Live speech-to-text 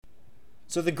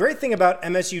So the great thing about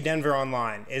MSU Denver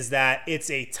Online is that it's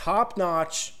a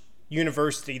top-notch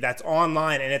university that's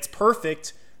online, and it's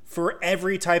perfect for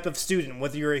every type of student,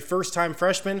 whether you're a first-time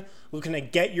freshman looking to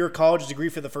get your college degree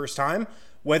for the first time,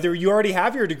 whether you already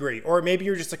have your degree, or maybe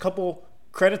you're just a couple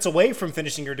credits away from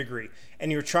finishing your degree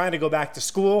and you're trying to go back to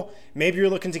school. Maybe you're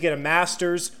looking to get a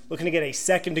master's, looking to get a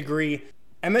second degree.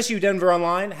 MSU Denver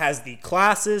Online has the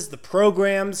classes, the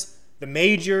programs, the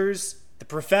majors, the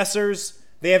professors.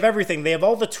 They have everything. They have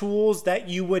all the tools that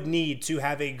you would need to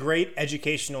have a great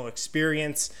educational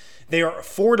experience. They are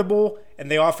affordable, and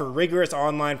they offer rigorous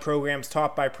online programs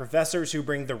taught by professors who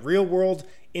bring the real world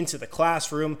into the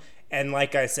classroom. And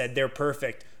like I said, they're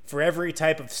perfect for every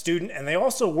type of student, and they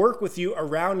also work with you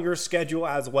around your schedule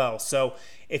as well. So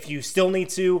if you still need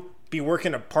to be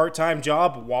working a part-time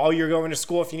job while you're going to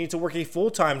school, if you need to work a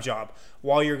full-time job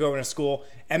while you're going to school,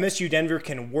 MSU Denver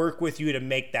can work with you to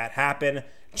make that happen.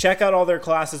 Check out all their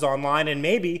classes online, and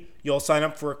maybe you'll sign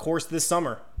up for a course this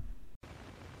summer.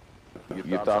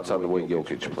 Your thoughts on the way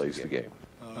Jokic plays the game?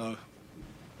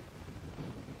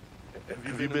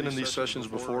 Have you been in these sessions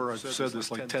before? I've said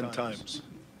this like 10 times,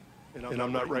 and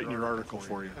I'm not writing your article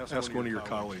for you. Ask one of your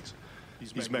colleagues.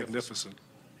 He's magnificent.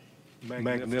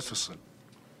 Magnificent.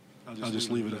 I'll just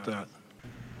leave it at that.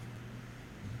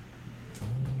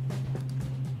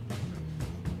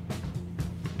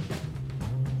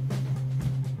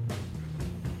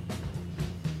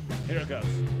 Here it goes.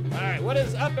 All right, what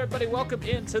is up, everybody? Welcome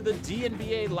into the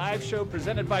DNBA live show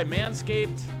presented by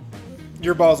Manscaped.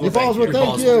 Your balls will thank you.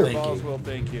 Your balls will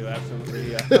thank you,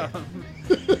 absolutely.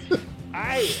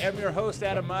 I am your host,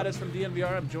 Adam Mattis from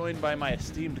DNVR. I'm joined by my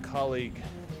esteemed colleague,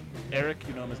 Eric.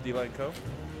 You know him as D-Line Co.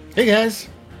 Hey, guys.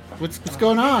 What's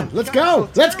going on? Let's go.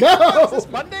 So Let's go. Is this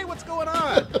Monday? What's going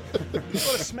on? I'm going to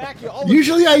smack you all.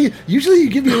 Usually you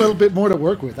give me a little bit more to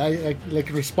work with. I like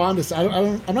respond to.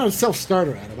 I'm not a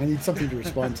self-starter, Adam. I need something to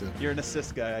respond to. You're an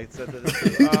assist guy. I said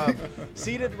that.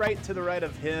 Seated right to the right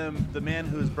of him, the man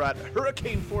who has brought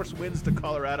hurricane force winds to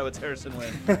Colorado. It's Harrison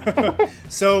Wynn.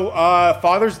 So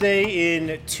Father's Day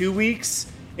in 2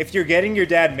 weeks. If you're getting your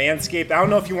dad Manscaped, I don't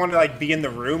know if you want to like be in the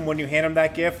room when you hand him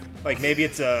that gift. Like maybe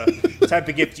it's a type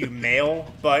of gift you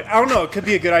mail, but I don't know. It could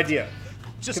be a good idea.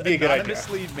 Just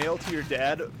anonymously mail to your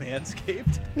dad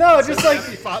Manscaped? No, just like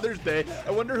Happy Father's Day.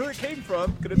 I wonder who it came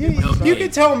from. Could it be you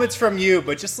can tell him it's from you,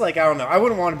 but just like I don't know. I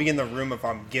wouldn't want to be in the room if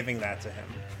I'm giving that to him.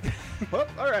 Well,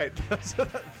 all right. So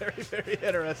very, very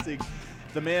interesting.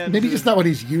 The man. Maybe just not when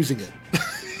he's using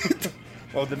it.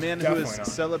 Well, the man who is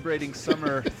celebrating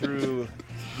summer through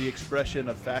the expression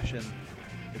of fashion.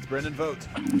 It's Brendan Vogt.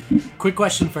 Quick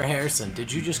question for Harrison.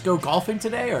 Did you just go golfing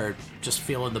today or just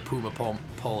feeling the Puma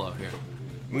polo here?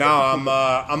 No,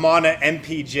 I'm on an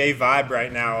MPJ vibe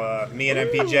right now. Me and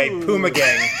MPJ, Puma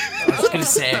gang. I was going to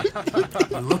say,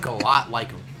 you look a lot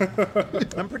like him.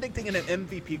 I'm predicting an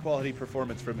MVP quality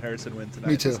performance from Harrison Wynn tonight.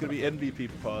 Me too. It's going to be MVP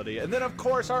quality. And then, of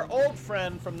course, our old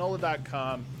friend from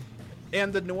NOLA.com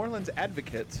and the New Orleans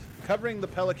Advocate, covering the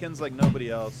Pelicans like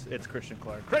nobody else, it's Christian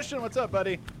Clark. Christian, what's up,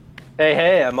 buddy?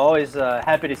 Hey, I'm always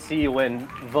happy to see you when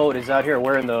Vogt is out here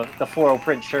wearing the floral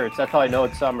print shirts. That's how I know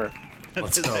it's summer.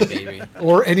 Let's go, baby.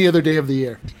 Or any other day of the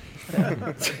year.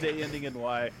 The day ending in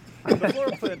Y. The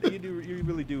floral print, you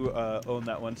really do own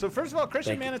that one. So first of all,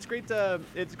 Christian, man, it's great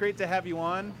to have you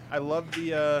on. I love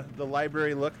the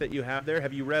library look that you have there.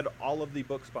 Have you read all of the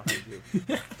books behind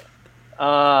you?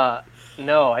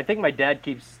 No, I think my dad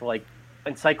keeps like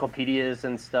encyclopedias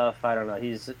and stuff. I don't know.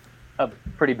 He's a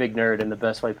pretty big nerd in the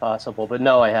best way possible. But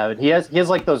no, I haven't. He has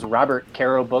like those Robert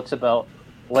Caro books about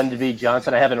Lyndon B.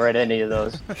 Johnson. I haven't read any of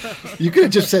those. You could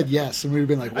have just said yes, and we'd have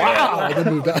been like, wow. And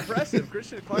then moved on. Impressive,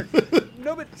 Christian Clark.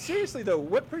 No, but seriously though,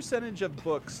 what percentage of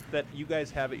books that you guys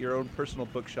have at your own personal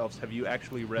bookshelves have you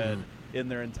actually read in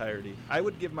their entirety? I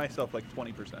would give myself like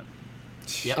 20%.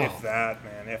 Yep. If that,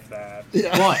 man, if that.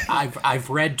 Yeah. Well, I've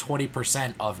read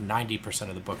 20% of 90%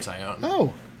 of the books I own.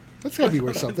 Oh, that's got to be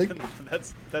worth something.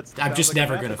 that's I'm just like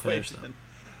never going to finish them.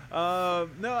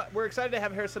 No, we're excited to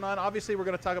have Harrison on. Obviously, we're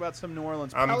going to talk about some New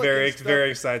Orleans. I'm Pelicans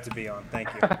very excited to be on. Thank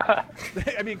you.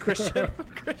 I mean, Christian.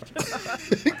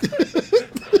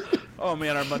 Oh,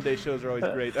 man, our Monday shows are always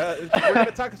great. We're going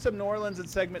to talk some New Orleans in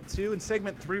Segment 2. In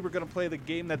Segment 3, we're going to play the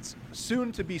game that's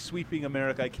soon to be sweeping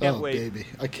America. I can't wait. Baby.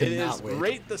 I cannot wait. It is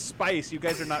Rate the Spice. You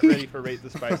guys are not ready for Rate the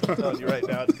Spice. I'm telling you right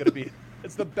now.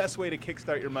 It's the best way to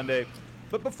kickstart your Monday.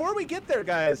 But before we get there,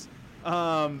 guys,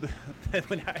 I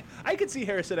could see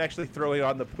Harrison actually throwing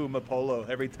on the Puma polo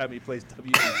every time he plays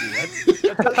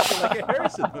WBC. That's like a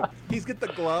Harrison move. He's got the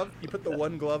glove. You put the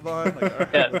one glove on. Like, all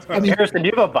right, I mean, Harrison, do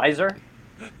you have a visor?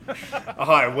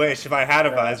 Oh, I wish. If I had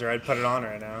a visor, I'd put it on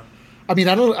right now. I mean,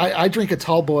 I drink a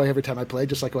tall boy every time I play,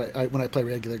 just like when I play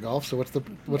regular golf. So what's the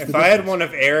If I had one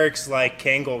of Eric's like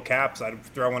Kangol caps, I'd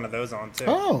throw one of those on too.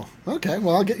 Oh, okay.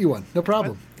 Well, I'll get you one. No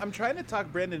problem. I'm trying to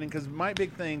talk Brandon in because my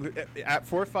big thing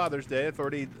for Father's Day, I've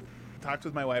already talked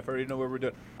with my wife. I already know what we're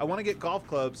doing. I want to get golf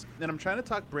clubs, and I'm trying to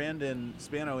talk Brandon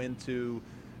Spano into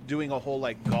doing a whole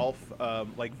like golf,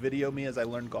 like video me as I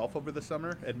learn golf over the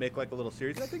summer and make like a little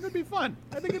series. I think it would be fun.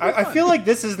 I feel like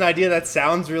this is an idea that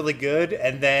sounds really good,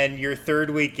 and then your third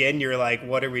week in, you're like,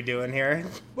 "What are we doing here?"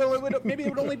 Well, maybe it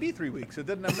would only be 3 weeks. It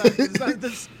doesn't.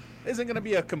 This isn't going to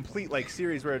be a complete like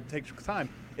series where it takes time.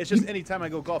 It's just anytime I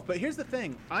go golf. But here's the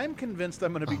thing: I'm convinced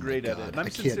I'm going to be great at it, and I'm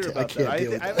sincere about that.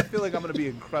 I feel like I'm going to be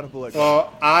incredible at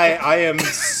golf. Well, I am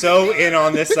so in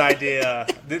on this idea.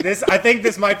 I think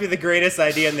this might be the greatest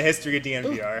idea in the history of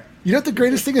DNVR. You know what the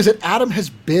greatest thing is that Adam has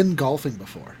been golfing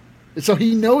before, so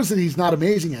he knows that he's not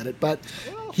amazing at it. But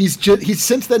he's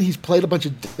since then he's played a bunch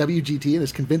of WGT and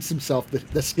has convinced himself that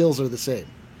the skills are the same.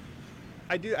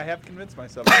 I have convinced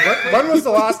myself. When was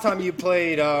the last time you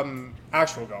played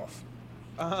actual golf?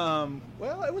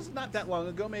 Well, it was not that long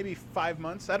ago, maybe 5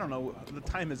 months. I don't know. The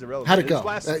time is irrelevant. How'd it go? It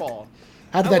was last fall.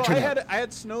 How did that turn out? I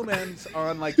had snowmen's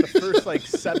on like the first like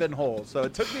 7 holes, so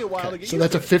it took me a while to get so used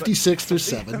that's to a it, 56 through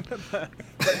 7. But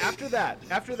after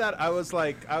that, I was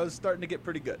starting to get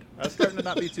pretty good. I was starting to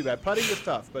not be too bad. Putting is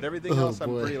tough, but everything else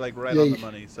I'm pretty like right on the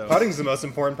money. So putting's the most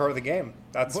important part of the game.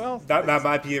 That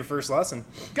might be your first lesson.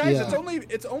 Guys,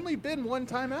 it's only been one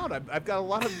time out. I've got a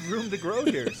lot of room to grow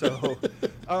here. So,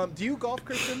 do you golf,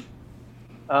 Christian?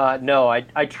 No,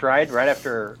 I tried right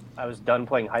after I was done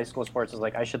playing high school sports. I was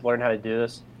like, I should learn how to do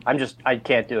this. I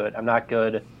can't do it. I'm not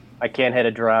good. I can't hit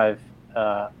a drive.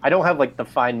 I don't have like the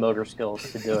fine motor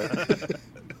skills to do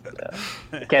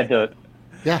it. Can't do it.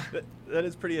 Yeah. That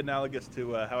is pretty analogous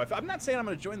to how I feel. I'm not saying I'm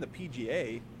going to join the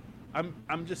PGA.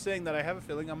 I'm just saying that I have a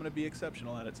feeling I'm going to be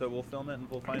exceptional at it. So we'll film it and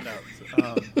we'll find out.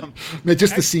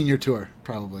 Just the senior tour,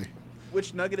 probably.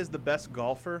 Which Nugget is the best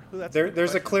golfer?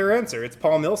 There's a clear answer. It's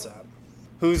Paul Millsap,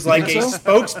 who's like a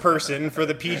spokesperson for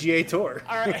the PGA Tour.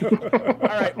 All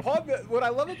right. Paul, what I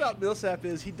love about Millsap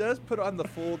is he does put on the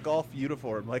full golf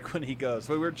uniform, like when he goes.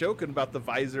 We were joking about the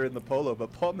visor and the polo,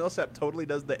 but Paul Millsap totally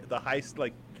does the high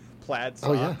like plaid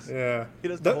socks. Oh yeah. He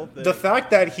does the whole thing. The fact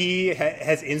that he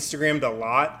has Instagrammed a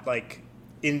lot, like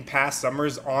in past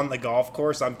summers on the golf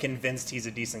course, I'm convinced he's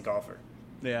a decent golfer.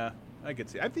 Yeah. I could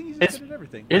see. I think he's good at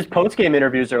everything. His post-game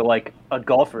interviews are like a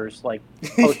golfer's, like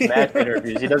post-match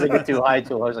interviews. He doesn't get too high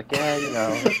too low. He's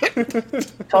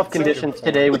like, tough conditions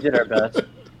today. We did our best.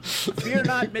 Fear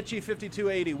not, Mitchie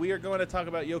 5280. We are going to talk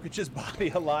about Jokic's body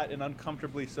a lot and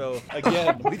uncomfortably so.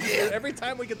 Again, every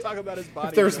time we can talk about his body.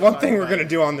 If there's one thing we're going to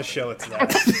do on the show, it's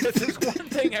that. If there's one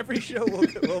thing every show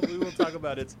we will talk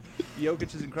about, it's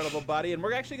Jokic's incredible body. And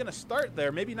we're actually going to start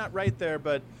there. Maybe not right there,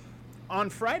 but on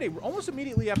Friday, almost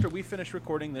immediately after we finished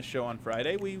recording this show on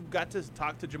Friday, we got to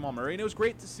talk to Jamal Murray, and it was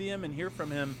great to see him and hear from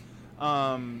him,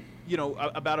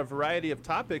 about a variety of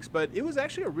topics. But it was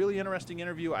actually a really interesting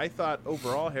interview, I thought,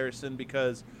 overall, Harrison,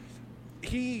 because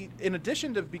he, in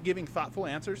addition to giving thoughtful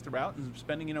answers throughout and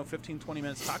spending, 15, 20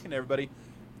 minutes talking to everybody,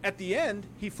 at the end,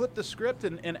 he flipped the script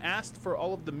and asked for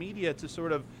all of the media to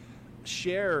sort of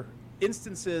share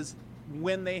instances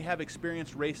when they have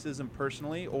experienced racism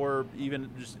personally or even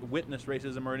just witnessed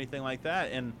racism or anything like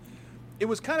that. And it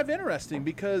was kind of interesting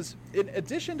because in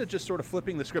addition to just sort of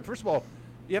flipping the script, first of all,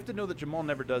 you have to know that Jamal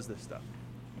never does this stuff.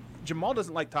 Jamal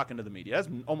doesn't like talking to the media, as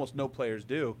almost no players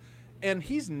do. And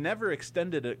he's never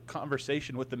extended a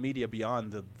conversation with the media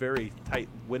beyond the very tight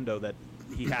window that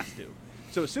he has to.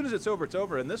 So as soon as it's over, it's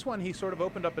over. And this one, he sort of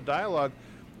opened up a dialogue.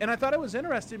 And I thought it was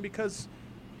interesting because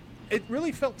it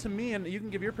really felt to me, and you can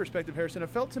give your perspective, Harrison, it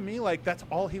felt to me like that's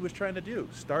all he was trying to do.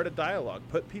 Start a dialogue,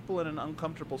 put people in an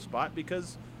uncomfortable spot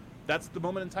because that's the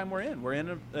moment in time we're in. We're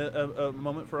in a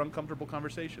moment for uncomfortable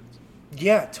conversations.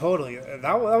 Yeah, totally.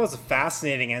 That was a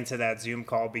fascinating end to that Zoom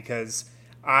call because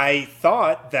I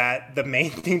thought that the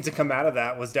main thing to come out of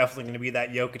that was definitely going to be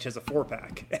that Jokic is a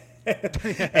 4-pack.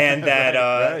 And that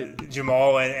right.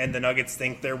 Jamal and the Nuggets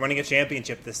think they're winning a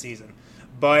championship this season.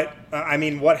 But,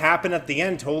 what happened at the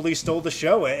end totally stole the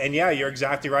show. And, yeah, you're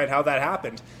exactly right how that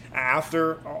happened.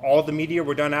 After all the media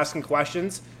were done asking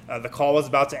questions, the call was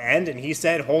about to end, and he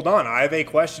said, hold on, I have a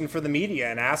question for the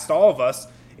media, and asked all of us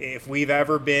if we've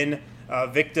ever been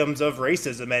victims of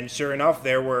racism. And sure enough,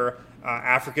 there were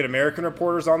African-American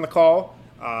reporters on the call,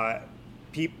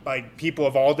 people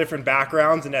of all different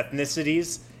backgrounds and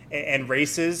ethnicities and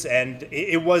races, and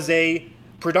it was a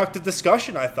productive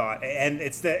discussion, I thought. And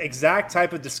it's the exact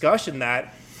type of discussion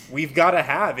that we've got to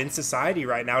have in society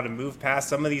right now to move past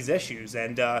some of these issues.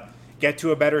 And get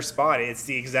to a better spot. It's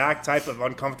the exact type of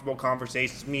uncomfortable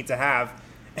conversations we need to have.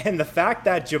 And the fact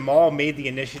that Jamal made the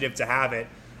initiative to have it,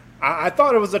 I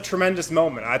thought it was a tremendous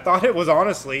moment. I thought it was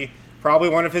honestly probably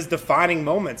one of his defining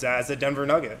moments as a Denver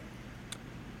Nugget.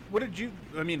 What did you?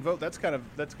 I mean, Vogt. That's kind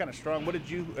of strong. What did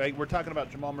you? We're talking about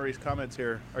Jamal Murray's comments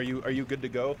here. Are you good to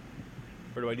go,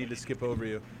 or do I need to skip over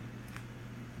you?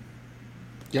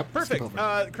 Yep.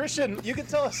 Perfect. Christian, you can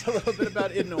tell us a little bit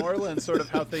about in New Orleans, sort of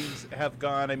how things have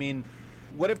gone. I mean,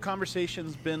 what have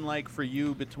conversations been like for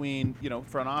you between,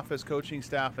 front office, coaching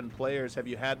staff, and players? Have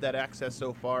you had that access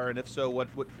so far? And if so, what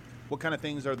kind of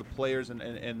things are the players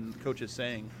and coaches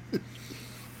saying?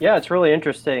 Yeah, it's really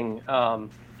interesting.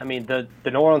 I mean, the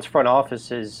New Orleans front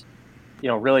office is,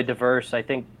 really diverse. I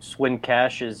think Swin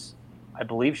Cash I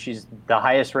believe she's the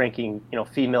highest ranking,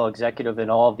 female executive in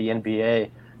all of the NBA.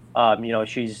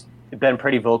 She's been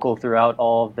pretty vocal throughout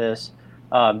all of this.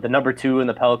 The number 2 in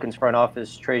the Pelicans front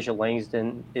office, Trasia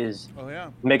Langston, is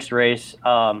mixed race.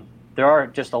 There are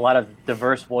just a lot of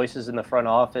diverse voices in the front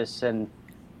office. And,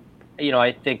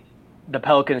 I think the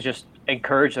Pelicans just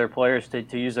encourage their players to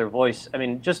use their voice. I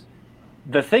mean, just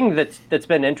the thing that's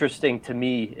been interesting to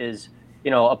me is,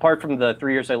 apart from the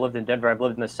 3 years I lived in Denver, I've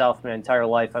lived in the South my entire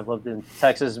life. I've lived in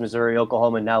Texas, Missouri,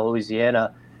 Oklahoma, and now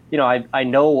Louisiana. I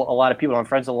know a lot of people. I'm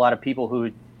friends with a lot of people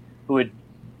who would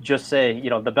just say,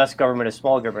 the best government is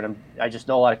small government. I just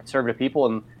know a lot of conservative people,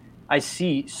 and I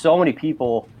see so many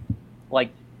people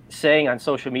like saying on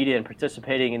social media and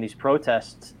participating in these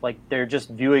protests, like they're just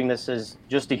viewing this as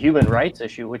just a human rights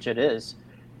issue, which it is.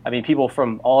 I mean, people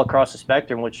from all across the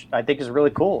spectrum, which I think is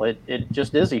really cool. It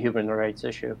just is a human rights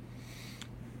issue.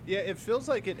 Yeah, it feels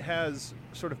like it has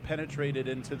sort of penetrated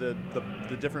into the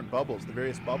different bubbles, the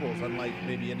various bubbles, unlike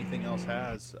maybe anything else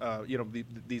has.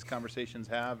 These conversations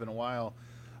have in a while.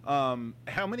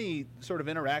 How many sort of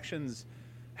interactions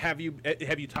have you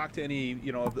talked to any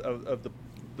of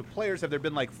the players? Have there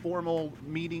been like formal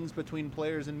meetings between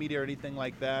players and media or anything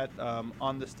like that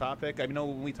on this topic? I know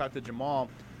when we talked to Jamal,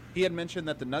 he had mentioned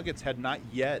that the Nuggets had not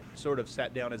yet sort of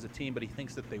sat down as a team, but he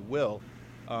thinks that they will,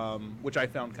 which I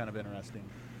found kind of interesting.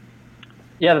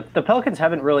 Yeah, the Pelicans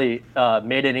haven't really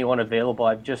made anyone available.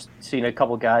 I've just seen a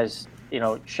couple guys,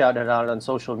 shouting it out on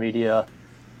social media.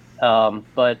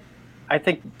 But I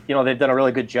think, they've done a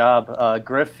really good job.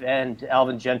 Griff and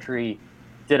Alvin Gentry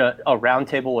did a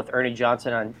roundtable with Ernie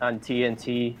Johnson on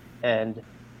TNT. And,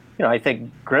 I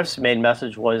think Griff's main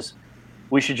message was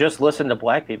we should just listen to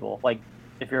black people. Like,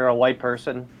 if you're a white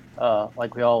person,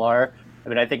 like we all are, I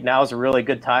mean, I think now is a really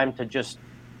good time to just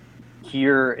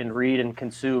hear and read and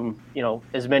consume,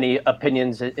 as many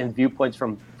opinions and viewpoints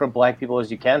from black people as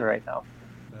you can right now.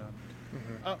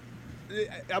 Yeah.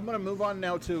 I'm going to move on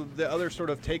now to the other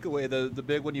sort of takeaway, the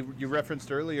big one you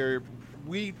referenced earlier.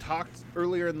 We talked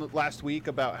earlier in the last week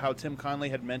about how Tim Connelly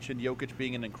had mentioned Jokic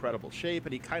being in incredible shape,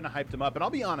 and he kind of hyped him up. And I'll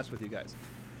be honest with you guys.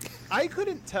 I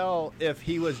couldn't tell if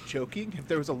he was joking, if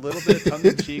there was a little bit of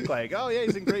tongue-in-cheek, like, oh, yeah,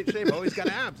 he's in great shape. Oh, he's got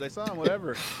abs. I saw him,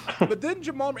 whatever. But then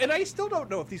Jamal, and I still don't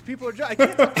know if these people are joking. I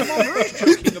can't tell if Jamal Murray's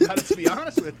joking about it, to be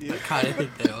honest with you. I kind of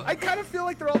think they are. I kind of feel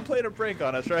like they're all playing a prank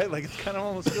on us, right? Like, it kind of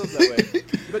almost feels that way.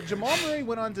 But Jamal Murray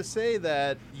went on to say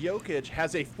that Jokic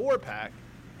has a 4-pack,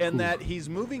 and that he's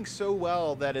moving so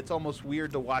well that it's almost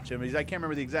weird to watch him. I can't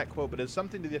remember the exact quote, but it's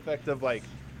something to the effect of, like,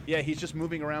 yeah, he's just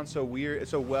moving around so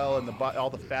well, and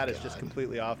all the fat is just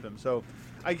completely off him. So,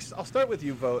 I'll start with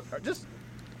you, Vogt.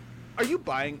 Are you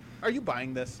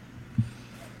buying this?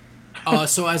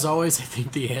 So as always, I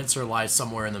think the answer lies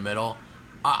somewhere in the middle.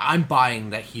 I'm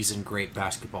buying that he's in great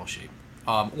basketball shape.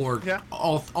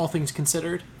 All things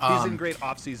considered, he's in great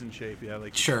off-season shape. Yeah,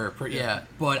 sure, yeah.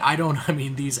 But I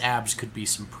mean, these abs could be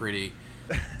some pretty.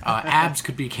 Abs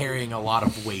could be carrying a lot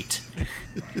of weight,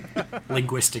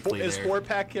 linguistically. Is there.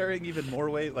 4-pack carrying even more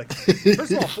weight? Like,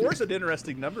 first of all, 4 is an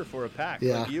interesting number for a pack.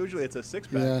 Yeah. Like, usually it's a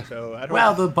 6-pack. Yeah. So I don't.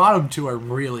 Well, the bottom 2 are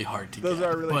really hard to Those get.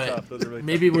 Are really tough. Those are really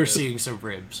maybe tough. We're seeing some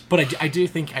ribs, but I do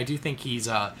think he's.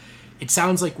 It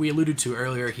sounds like we alluded to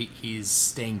earlier. He's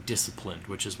staying disciplined,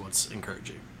 which is what's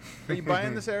encouraging. Are you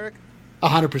buying this, Eric?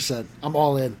 100%. I'm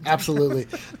all in. Absolutely.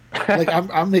 Like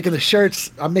I'm making the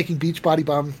shirts. I'm making Beachbody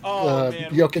Bum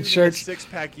Jokic shirts.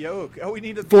 6-pack yoke. Oh, we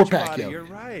need a 4-pack yoke. You're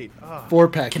right. Oh.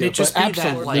 4-pack. Can it just be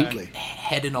that like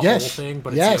head in a hole thing?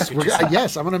 But yes. it's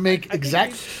Yes. I'm gonna make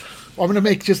exact. I'm going to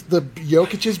make just the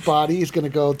Jokic's body is going to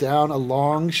go down a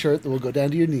long shirt that will go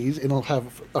down to your knees, and it'll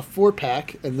have a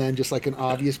 4-pack, and then just like an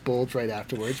obvious bulge right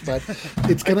afterwards. But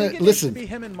it's going to listen. It should be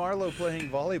him and Marlo playing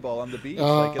volleyball on the beach,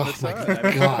 Oh, like in the oh sun. my I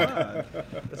mean, God.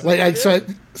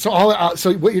 come on.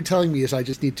 So what you're telling me is I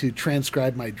just need to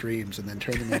transcribe my dreams and then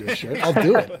turn them into a shirt. I'll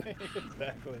do it.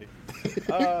 Exactly.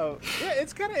 Yeah,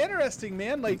 it's kind of interesting,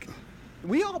 man. Like,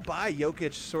 we all buy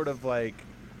Jokic sort of like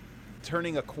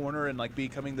turning a corner and like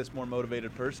becoming this more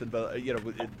motivated person, but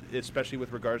especially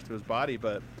with regards to his body.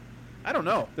 But I don't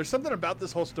know. There's something about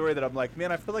this whole story that I'm like,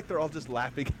 man, I feel like they're all just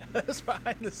laughing at us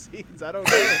behind the scenes. I don't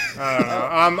know. I don't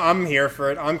know. I'm here for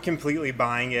it. I'm completely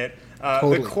buying it.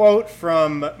 Totally. The quote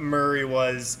from Murray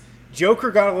was,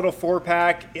 Joker got a little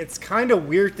 4-pack. It's kind of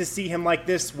weird to see him like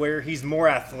this where he's more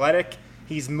athletic.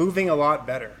 He's moving a lot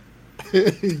better.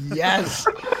 Yes.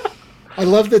 I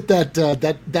love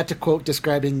that's a quote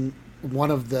describing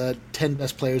one of the 10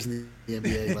 best players in the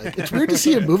NBA. Like, it's weird to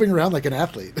see him moving around like an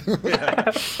athlete.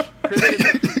 Yeah.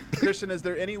 Christian, is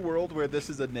there any world where this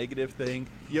is a negative thing?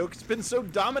 Jokic's been so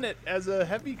dominant as a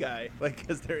heavy guy. Like,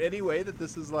 is there any way that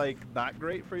this is like not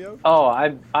great for Jokic? Oh,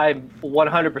 I'm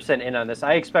 100% in on this.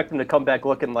 I expect him to come back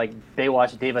looking like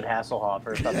Baywatch David Hasselhoff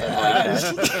or something like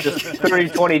that. Just 30,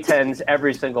 2010s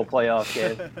every single playoff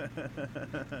game.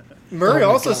 Murray Oh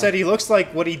my also God. said he looks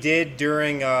like what he did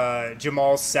during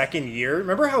Jamal's second year.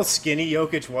 Remember how skinny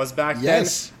Jokic was back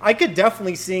Yes. then? I could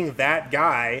definitely see that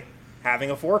guy having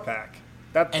a 4-pack.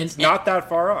 That's not that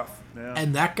far off. Yeah.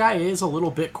 And that guy is a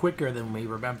little bit quicker than we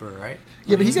remember, right?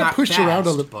 Yeah, but he He's got not pushed around a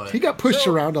fast, little. but- He got pushed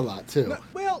around a lot too. No,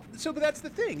 well, but that's the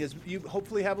thing is you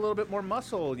hopefully have a little bit more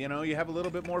muscle. You know, you have a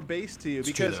little bit more base to you It's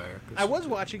because true there, I was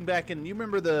watching back and you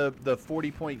remember the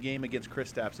 40-point game against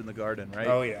Kristaps in the Garden, right?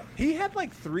 Oh, yeah. He had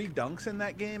like 3 dunks in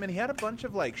that game and he had a bunch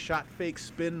of like shot fake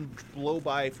spin blow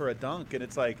by for a dunk and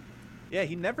it's like. Yeah,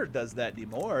 he never does that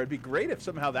anymore. It'd be great if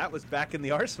somehow that was back in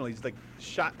the arsenal. He's like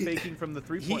shot faking from the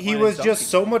 3-point line. He and was dunking. just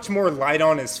so much more light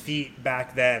on his feet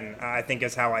back then, I think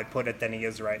is how I put it, than he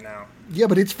is right now. Yeah,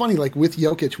 but it's funny. Like with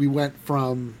Jokic, we went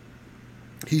from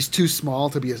he's too small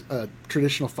to be a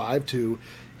traditional 5 to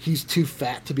he's too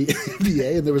fat to be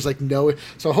NBA, and there was like no.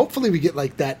 So hopefully we get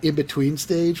like that in between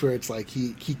stage where it's like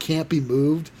he can't be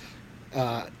moved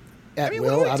at what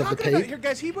will are we out of the talking about paint. here,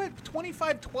 guys? He went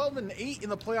 25, 12, and 8 in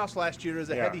the playoffs last year as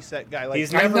a Yeah. heavy set guy. Like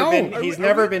He's I never know. been. Are He's we-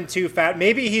 never been too fat.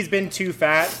 Maybe he's been too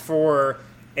fat for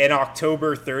an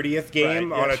October 30th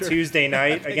game Right, yeah, on a sure. Tuesday I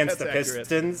night think against the that's accurate.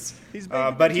 Pistons. He's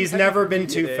been But too he's heavy never for been me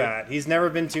too today. fat. He's never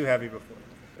been too heavy before.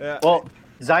 Yeah. Well,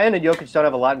 Zion and Jokic don't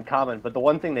have a lot in common, but the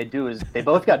one thing they do is they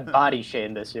both got body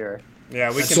shamed this year. Yeah,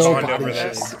 we can So bond body over shame.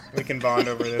 this. We can bond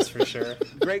over this for sure.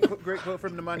 great quote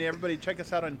from Nemanja. Everybody, check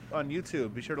us out on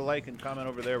YouTube. Be sure to like and comment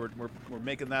over there. We're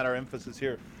making that our emphasis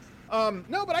here.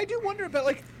 No, but I do wonder about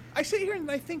like I sit here and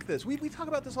I think this. We talk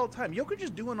about this all the time. Jokic is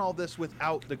doing all this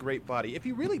without the great body. If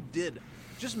he really did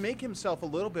just make himself a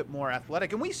little bit more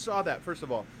athletic, and we saw that first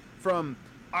of all from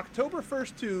October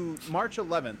 1st to March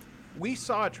 11th, we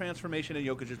saw a transformation in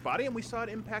Jokic's body, and we saw it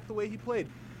impact the way he played.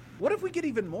 What if we get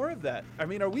even more of that? I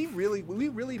mean, we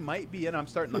really might be in. I'm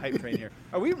starting the hype train here.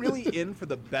 Are we really in for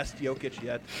the best Jokic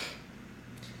yet?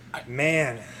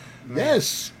 Man,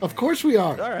 Yes, of course we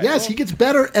are. All right, yes, well- he gets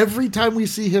better every time we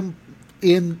see him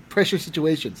in pressure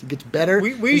situations. He gets better.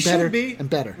 we and better should be and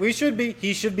better. We should be.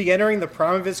 He should be entering the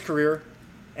prime of his career,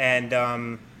 and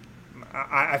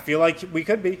I feel like we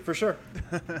could be for sure.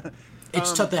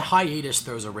 It's tough. The hiatus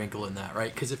throws a wrinkle in that,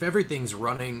 right? Because if everything's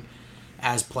running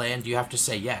as planned, you have to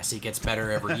say yes. He gets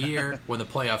better every year. When the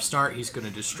playoffs start, he's going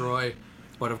to destroy.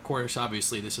 But of course,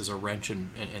 obviously, this is a wrench in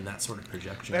that sort of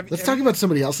projection. Let's talk about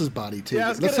somebody else's body too. Yeah, I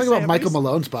was Let's gonna talk say, about have Michael we-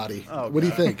 Malone's body. Oh, what do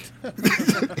you God. think?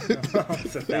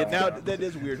 Yeah, now that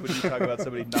is weird when you talk about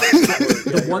somebody not.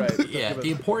 The One, the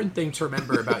important thing to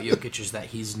remember about Jokic is that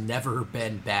he's never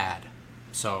been bad.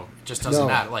 So it just doesn't No.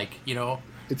 matter. Like,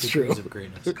 It's degrees true. of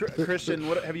greatness. Christian,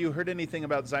 what have you heard anything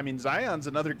about Zion? I mean, Zion's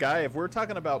another guy. If we're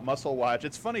talking about Muscle Watch,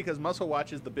 it's funny because Muscle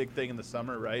Watch is the big thing in the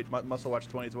summer, right? Muscle Watch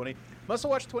 2020. Muscle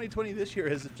Watch 2020 this year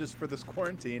is just for this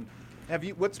quarantine. Have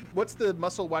you? What's the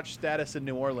Muscle Watch status in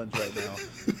New Orleans right now?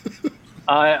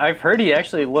 I've heard he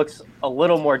actually looks a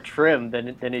little more trim than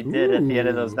he did at the end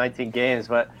of those Ooh. 19 games,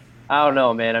 but I don't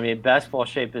know, man. I mean, basketball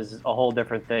shape is a whole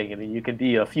different thing. I mean, you could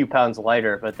be a few pounds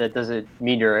lighter, but that doesn't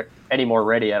mean you're any more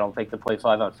ready, I don't think, to play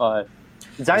 5-on-5.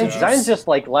 Zion's just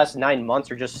like last 9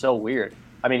 months are just so weird.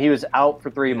 I mean, he was out for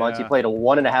 3 months. He Yeah. played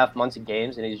 1.5 months of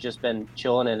games, and he's just been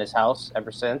chilling in his house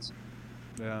ever since.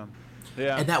 Yeah.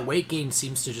 And that weight gain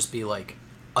seems to just be like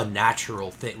a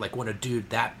natural thing. Like when a dude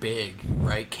that big,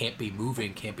 right, can't be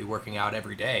moving, can't be working out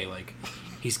every day. Like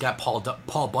he's got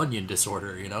Paul Bunyan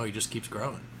disorder. You know, he just keeps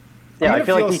growing. Yeah, I'm I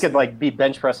feel gonna like he could like be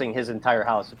bench pressing his entire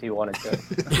house if he wanted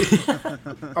to.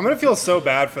 I'm gonna feel so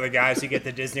bad for the guys who get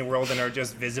to Disney World and are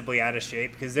just visibly out of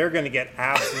shape because they're gonna get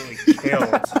absolutely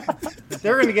killed.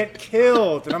 They're gonna get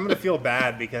killed, and I'm gonna feel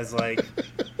bad because like.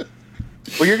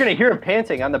 Well, you're gonna hear him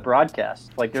panting on the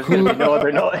broadcast. Like there's gonna be no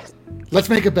other noise. Let's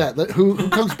make a bet. Who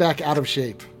comes back out of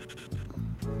shape?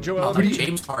 Joel,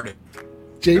 James Harden.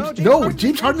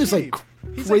 James Harden is like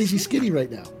He's crazy like skinny right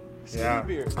now. Yeah.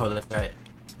 Oh, that's right.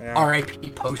 Yeah.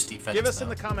 R.I.P. post defense. Give us in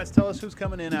the comments. Tell us who's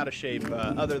coming in out of shape,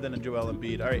 other than a Joel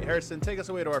Embiid. All right, Harrison, take us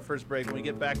away to our first break. When we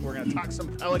get back, we're going to talk some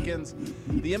Pelicans.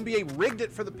 The NBA rigged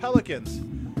it for the Pelicans,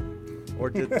 or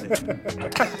did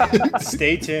they?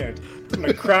 Stay tuned. I'm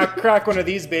gonna crack one of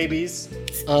these babies.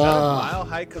 Mile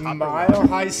High Copper Mile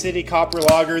High City Copper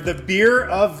Lager, the beer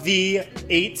of the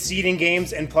 8 seeding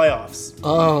games and playoffs.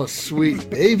 Oh, sweet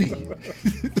baby.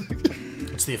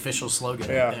 It's the official slogan.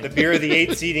 I Yeah, think. the beer of the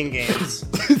 8 seeding games.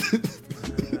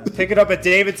 Pick it up at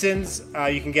Davidson's.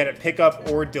 You can get it pickup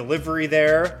or delivery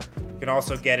there. You can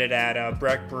also get it at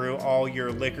Breck Brew, all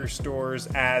your liquor stores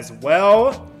as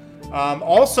well.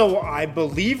 Also, I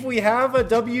believe we have a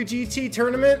WGT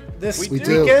tournament this We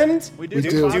do. weekend. We do. We do.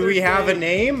 Do we Father's have a Day.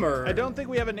 name or? I don't think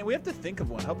we have a name. We have to think of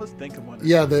one. Help us think of one.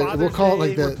 Yeah, Father's we'll call it like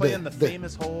Day, the- We're playing the the-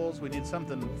 famous holes. We need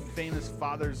something famous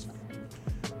fathers.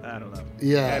 I don't know.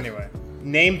 Yeah. Anyway,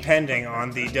 name pending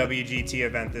on the WGT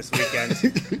event this weekend.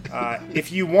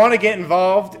 If you want to get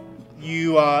involved,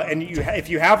 if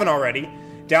you haven't already,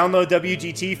 download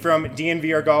WGT from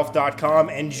dnvrgolf.com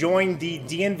and join the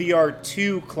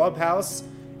DNVR2 clubhouse.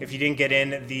 If you didn't get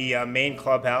in the main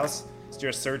clubhouse,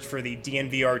 just search for the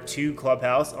DNVR2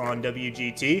 clubhouse on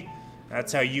WGT.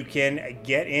 That's how you can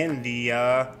get in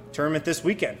the tournament this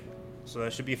weekend. So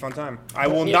that should be a fun time. I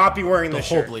will not be wearing The this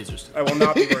whole shirt. Blazers. I will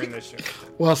not be wearing this shirt.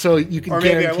 Well, so you can Or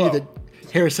maybe I guarantee will. that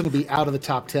Harrison will be out of the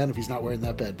top 10 if he's not wearing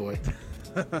that bad boy.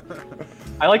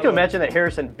 I like to imagine that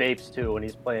Harrison vapes too when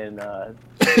he's playing adult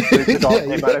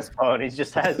game on his phone. He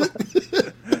just has.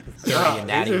 Dirty and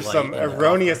natty These are light, some you know.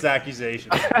 erroneous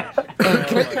accusations.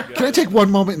 Can I take one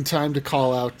moment in time to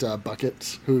call out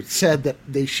Buckets, who said that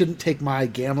they shouldn't take my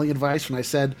gambling advice when I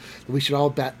said that we should all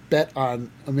bet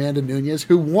on Amanda Nunez,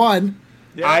 who won.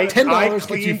 I $10 gets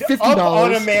you cleaned $50. up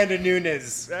on Amanda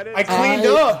Nunes. That is- I cleaned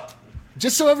I- up.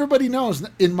 Just so everybody knows,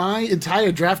 in my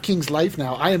entire DraftKings life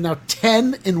now, I am now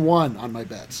 10-1 on my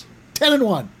bets.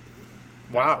 10-1.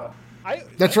 Wow.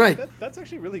 That's right. That's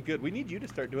actually really good. We need you to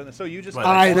start doing this. So you just Well,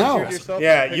 I know. volunteered yourself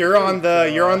Yeah, to pick you're on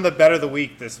three. the bet of the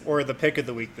week or the pick of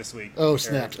the week this week. Oh,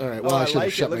 snaps. All right. Well, Oh, I I should like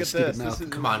have it. shut Look my at stupid this. mouth. This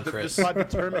is, Come on, This Chris. pod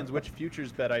determines which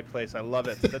futures bet I place. I love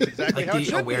it. That's exactly Like how it the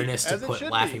should awareness be. to as it put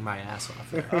should laughing be. my ass off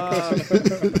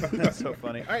there. That's so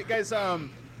funny. All right, guys.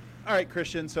 All right,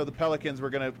 Christian. So the Pelicans,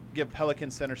 we're going to give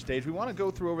Pelicans center stage. We want to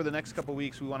go through over the next couple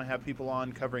weeks. We want to have people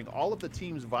on covering all of the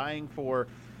teams vying for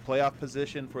playoff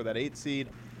position for that 8 seed.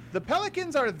 The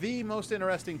Pelicans are the most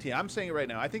interesting team. I'm saying it right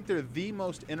now. I think they're the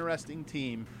most interesting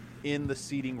team in the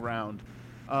seeding round.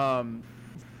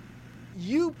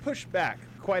 You push back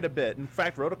quite a bit. In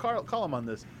fact, wrote a column on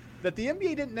this, that the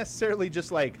NBA didn't necessarily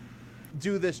just like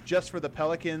do this just for the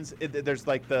Pelicans. There's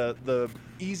like the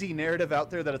easy narrative out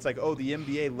there that it's like, oh, the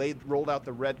NBA rolled out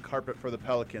the red carpet for the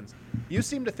Pelicans. You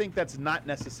seem to think that's not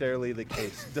necessarily the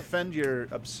case. Defend your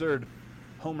absurd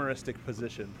homeristic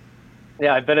position.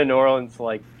 Yeah, I've been in New Orleans for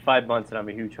like 5 months, and I'm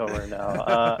a huge homer now.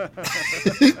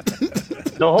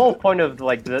 The whole point of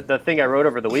like the thing I wrote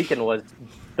over the weekend was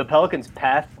the Pelicans'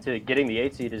 path to getting the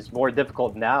 8 seed is more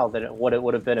difficult now than what it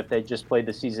would have been if they just played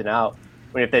the season out.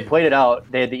 I mean, if they played it out,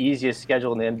 they had the easiest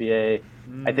schedule in the NBA.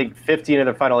 I think 15 of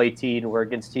their final 18 were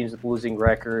against teams with losing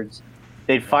records.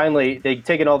 They'd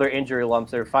taken all their injury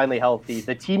lumps. They're finally healthy.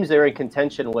 The teams they were in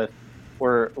contention with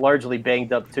were largely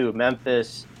banged up too.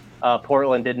 Memphis,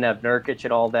 Portland didn't have Nurkic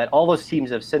and all that. All those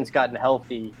teams have since gotten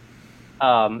healthy.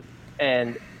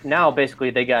 And now basically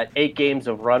they got 8 games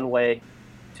of runway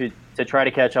to try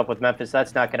to catch up with Memphis.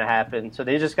 That's not going to happen. So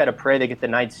they just got to pray they get the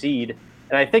 9th seed.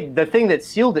 And I think the thing that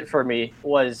sealed it for me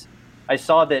was I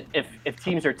saw that if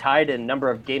teams are tied in number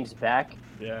of games back,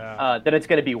 then it's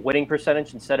going to be winning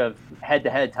percentage instead of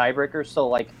head-to-head tiebreakers. So,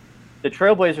 like, the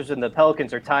Trailblazers and the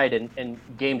Pelicans are tied in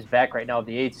games back right now of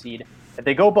the 8th seed. If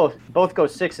they go both go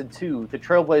 6-2, the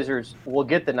Trailblazers will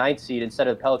get the 9th seed instead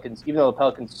of the Pelicans, even though the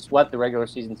Pelicans swept the regular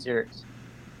season series.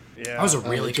 Yeah, That was a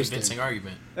really interesting. convincing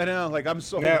argument. I know. Like I'm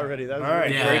sold Yeah. already. That was All right.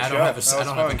 really Yeah, Great I show. don't have That I was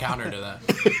don't have a fun. counter to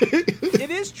that. It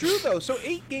is true though. So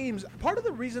 8 games. Part of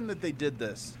the reason that they did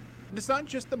this And it's not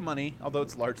just the money, although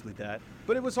it's largely that,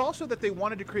 but it was also that they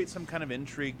wanted to create some kind of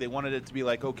intrigue. They wanted it to be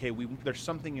like, okay, there's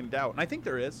something in doubt. And I think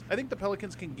there is. I think the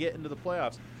Pelicans can get into the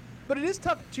playoffs. But it is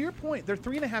tough. To your point, they're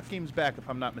 3.5 games back, if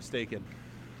I'm not mistaken.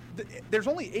 There's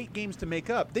only 8 games to make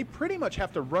up. They pretty much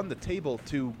have to run the table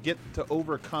to get to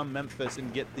overcome Memphis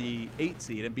and get the 8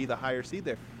 seed and be the higher seed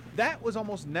there. That was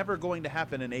almost never going to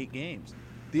happen in 8 games.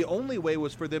 The only way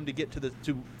was for them to get to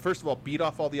first of all, beat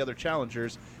off all the other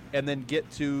challengers, and then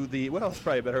get to the, well, it's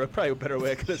probably a better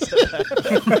way I could have said that.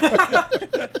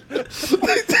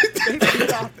 They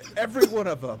beat off every one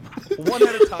of them, one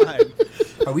at a time.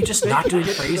 Are we just not doing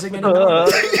phrasing anymore?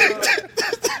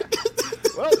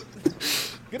 Well,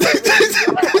 good night.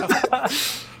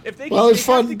 Well, it was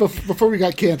fun before we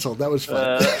got canceled. That was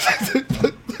fun.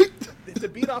 To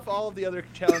beat off all of the other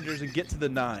challengers and get to the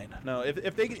 9. No,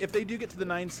 if they do get to the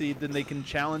 9 seed, then they can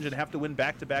challenge and have to win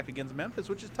back-to-back against Memphis,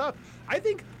 which is tough. I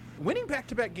think winning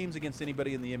back-to-back games against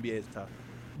anybody in the NBA is tough.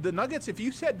 The Nuggets, if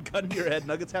you said gun to your head,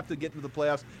 Nuggets have to get into the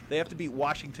playoffs, they have to beat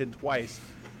Washington twice,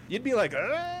 you'd be like,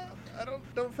 I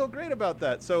don't feel great about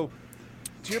that. So,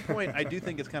 to your point, I do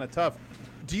think it's kind of tough.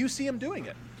 Do you see them doing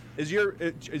it? Is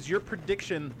your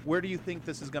prediction, where do you think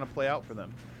this is going to play out for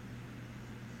them?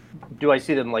 Do I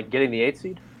see them like getting the 8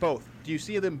 seed? Both. Do you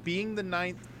see them being the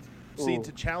 9th seed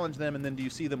to challenge them, and then do you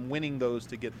see them winning those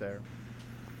to get there?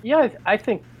 Yeah, I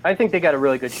think they got a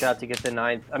really good shot to get the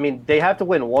 9th. I mean, they have to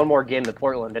win one more game to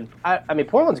Portland, and I mean,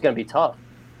 Portland's going to be tough.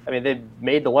 I mean, they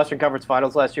made the Western Conference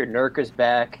Finals last year. Nurk is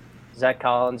back. Zach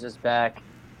Collins is back.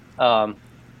 But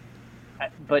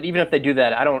even if they do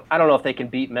that, I don't know if they can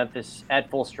beat Memphis at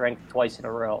full strength twice in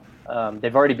a row.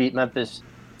 They've already beat Memphis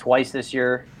twice this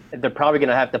year. They're probably going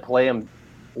to have to play them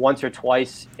once or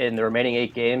twice in the remaining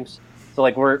 8 games. So,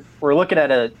 like, we're looking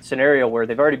at a scenario where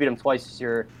they've already beat them twice this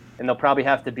year, and they'll probably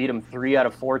have to beat them 3 out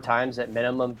of 4 times at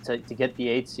minimum to get the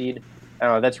 8 seed. I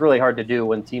don't know. That's really hard to do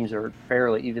when teams are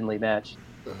fairly evenly matched.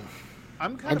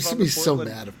 I'm just be so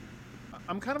mad.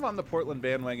 I'm kind of on the Portland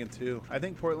bandwagon, too. I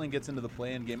think Portland gets into the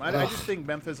play-in game. I just think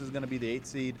Memphis is going to be the 8th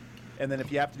seed. And then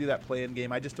if you have to do that play-in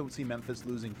game, I just don't see Memphis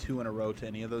losing 2 in a row to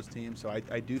any of those teams. So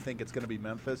I do think it's going to be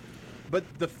Memphis. But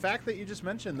the fact that you just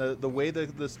mentioned, the way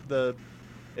it's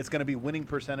going to be winning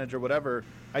percentage or whatever,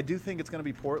 I do think it's going to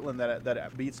be Portland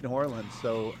that beats New Orleans.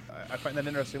 So I find that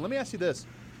interesting. Let me ask you this.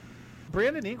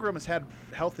 Brandon Ingram has had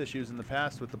health issues in the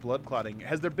past with the blood clotting.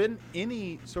 Has there been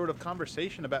any sort of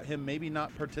conversation about him maybe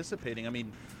not participating? I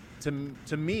mean,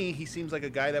 to me, he seems like a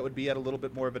guy that would be at a little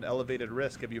bit more of an elevated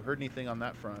risk. Have you heard anything on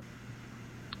that front?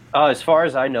 As far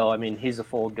as I know, I mean, he's a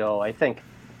full go. I think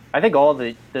all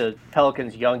the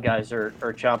Pelicans young guys are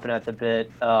chomping at the bit.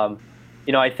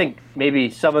 I think maybe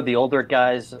some of the older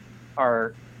guys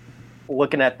are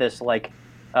looking at this like,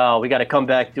 we got to come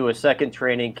back, do a second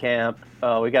training camp.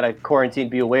 We got to quarantine,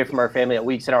 be away from our family at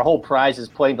weeks, and our whole prize is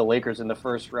playing the Lakers in the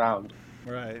first round.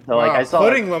 Right. So, wow,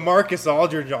 putting LaMarcus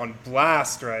Aldridge on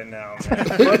blast right now, man.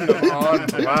 Putting him on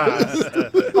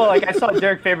blast. Well, like I saw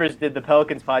Derek Favors did the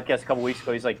Pelicans podcast a couple weeks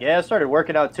ago. He's like, "Yeah, I started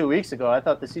working out 2 weeks ago. I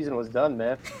thought the season was done,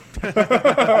 man."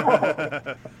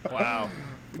 Wow.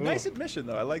 Nice admission,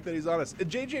 though. I like that he's honest.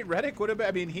 JJ Redick, what about?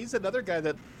 I mean, he's another guy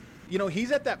that,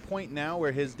 he's at that point now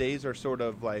where his days are sort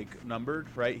of like numbered,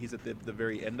 right? He's at the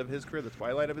very end of his career, the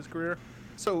twilight of his career.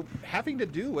 So having to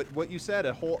do what you said,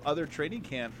 a whole other training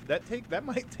camp, that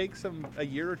might take a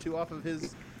year or 2 off of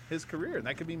his career, and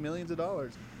that could be millions of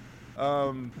dollars.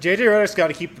 JJ Redick's got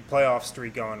to keep the playoff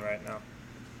streak going right now.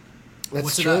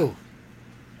 That's true.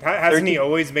 Hasn't he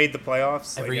always made the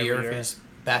playoffs every year of his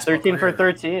basketball 13 career? for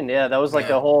 13. Yeah, that was like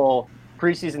the whole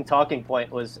preseason talking point.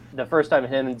 Was the first time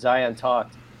him and Zion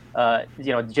talked.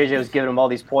 JJ was giving him all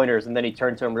these pointers, and then he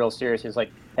turned to him real serious. He was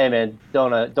like, "Hey man,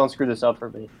 don't screw this up for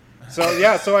me." So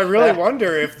I really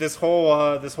wonder if this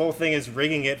whole thing is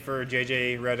rigging it for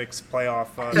JJ Redick's playoff.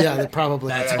 Yeah,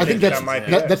 probably. I think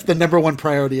that's the number one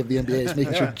priority of the NBA is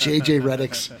making sure JJ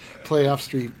Redick's playoff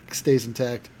streak stays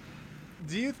intact.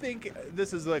 Do you think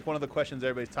this is like one of the questions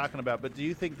everybody's talking about? But do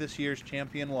you think this year's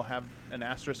champion will have an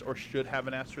asterisk or should have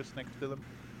an asterisk next to them?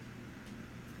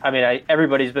 I mean,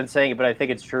 everybody's been saying it, but I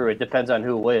think it's true. It depends on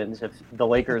who wins. If the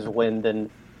Lakers win, then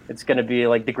it's going to be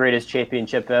like the greatest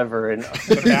championship ever, and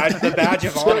the badge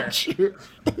of honor.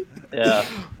 Yeah,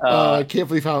 I can't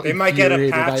believe how they might get a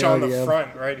patch on the am.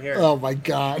 front right here. Oh my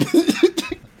god!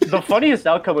 The funniest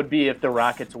outcome would be if the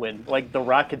Rockets win. Like the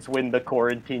Rockets win the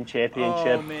quarantine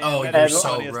championship. Oh, man. Oh, That's you're the so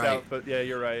funniest right. But yeah,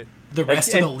 you're right. The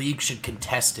rest of the league should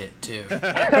contest it too.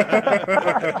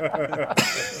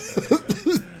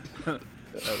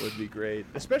 That would be great.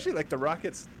 Especially like the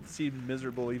Rockets seem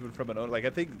miserable even from an owner. Like I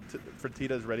think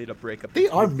Fertitta's ready to break up. They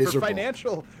are for miserable.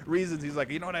 financial reasons. He's like,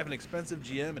 you know what? I have an expensive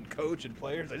GM and coach and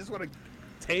players. I just want to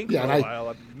tank Yeah, for and a while.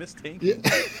 I miss tanking.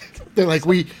 Yeah. They're like,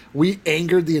 we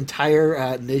angered the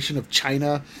entire nation of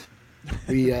China.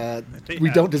 We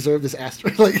don't deserve this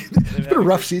asterisk. Like, it's been a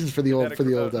rough season for the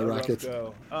old Rockets.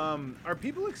 Are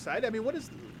people excited? I mean, what is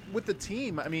with the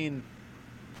team? I mean,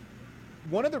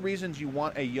 one of the reasons you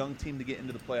want a young team to get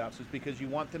into the playoffs is because you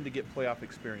want them to get playoff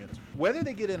experience. Whether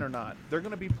they get in or not, they're going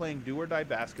to be playing do or die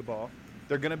basketball.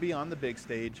 They're going to be on the big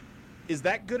stage. Is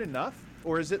that good enough,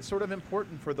 or is it sort of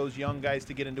important for those young guys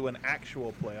to get into an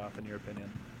actual playoff, in your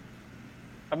opinion?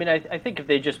 I mean, I think if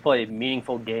they just play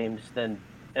meaningful games, then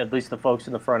at least the folks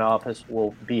in the front office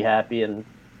will be happy, and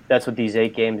that's what these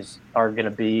 8 games are going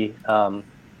to be. I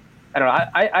don't know.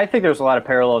 I think there's a lot of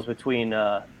parallels between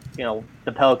the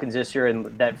Pelicans this year and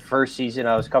that first season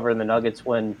I was covering the Nuggets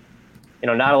when,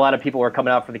 not a lot of people were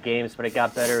coming out for the games, but it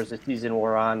got better as the season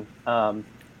wore on.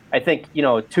 I think,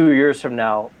 2 years from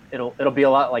now, it'll be a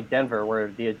lot like Denver, where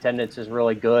the attendance is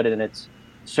really good and it's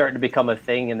starting to become a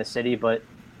thing in the city. But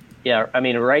yeah, I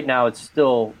mean, right now it's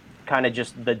still kind of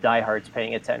just the diehards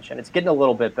paying attention. It's getting a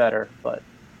little bit better, but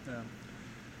Yeah.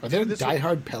 Are there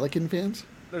diehard Pelican fans?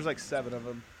 There's like 7 of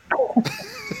them.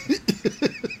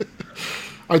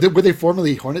 Were they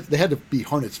formerly Hornets? They had to be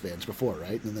Hornets fans before,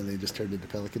 right? And then they just turned into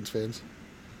Pelicans fans.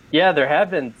 yeah, there have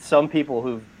been some people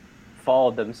who've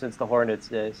followed them since the Hornets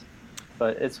days.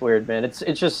 But it's weird, man. It's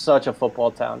just such a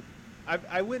football town.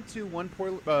 I went to one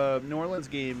New Orleans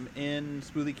game in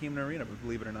Smoothie King Arena,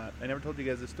 believe it or not. I never told you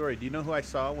guys this story. Do you know who I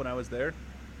saw when I was there?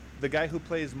 The guy who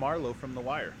plays Marlowe from The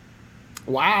Wire.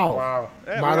 Wow.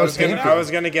 Yeah, I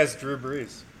was gonna guess Drew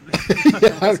Brees.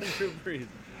 Drew Brees.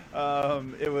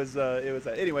 It was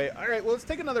anyway. All right, well, let's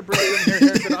take another break in here,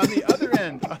 Harrison. On the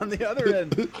other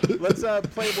end, let's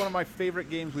play one of my favorite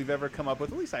games we've ever come up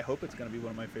with. At least I hope it's going to be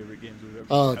one of my favorite games we've ever.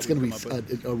 Oh, it's going to be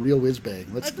a real whiz bang.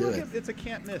 Let's do it. It's a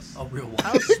can't miss. A real one.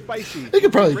 How spicy? You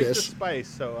could probably Break guess. the spice.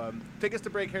 So take us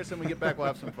to break, Harrison. When we get back, we'll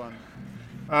have some fun.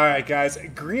 All right, guys.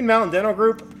 Green Mountain Dental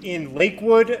Group in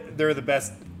Lakewood. They're the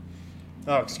best.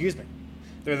 Oh, excuse me.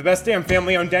 They're the best damn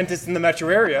family-owned dentist in the metro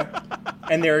area,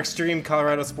 and they're extreme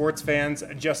Colorado sports fans,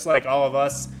 just like all of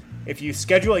us. If you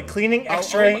schedule a cleaning,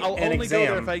 X-ray, I'll and only go there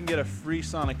exam, if I can get a free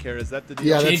Sonicare. Is that the deal?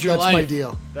 Yeah, Change that's your my life.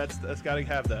 deal. That's got to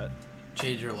have that.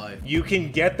 Change your life. you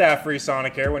can get that free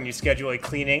Sonicare when you schedule a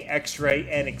cleaning, X-ray,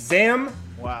 and exam.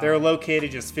 Wow. They're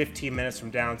located just 15 minutes from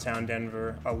downtown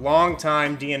Denver, a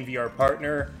longtime DNVR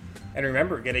partner. And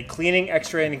remember, get a cleaning,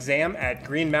 X-ray, and exam at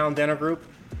Green Mountain Dental Group.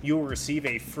 You will receive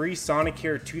a free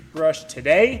Sonicare toothbrush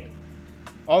today.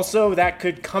 Also, that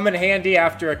could come in handy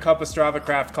after a cup of Strava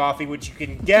Craft coffee, which you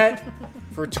can get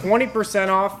for 20%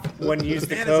 off when you use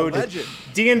the Man is a code legend.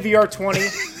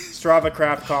 DNVR20,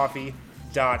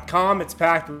 StravaCraftCoffee.com. It's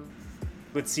packed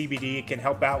with CBD. It can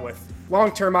help out with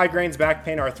long-term migraines, back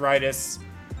pain, arthritis,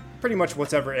 pretty much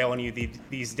whatever ailing you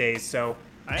these days. So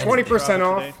I am 20% Strava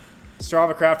off today.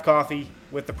 Strava Craft Coffee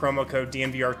with the promo code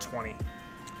DNVR20.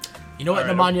 You know what,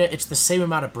 All right. Nemanja? It's the same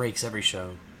amount of breaks every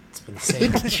show. It's been the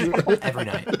same every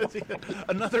night.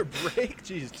 Another break?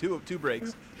 Jeez, two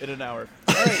breaks in an hour.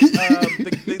 All right,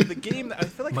 the game. I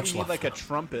feel like Much we need left like a now.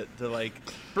 trumpet to like.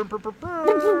 Brr, brr, brr, brr.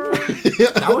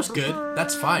 That was good.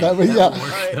 That's fine. That was- That yeah. worked. All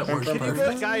right, That worked can you put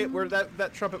perfect. that guy where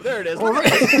that trumpet? There it is. Look at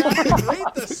that.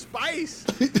 Rate the spice.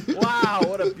 Wow,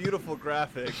 what a beautiful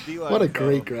graphic. D-Live What a Pro.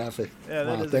 great graphic. Yeah,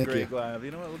 that Wow, is a thank great you. glove.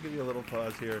 You know what? We'll give you a little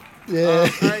pause here. Yeah.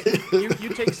 All right, you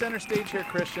take center stage here,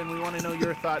 Christian. We want to know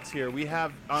your thoughts here. We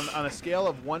have on a scale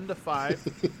of 1 to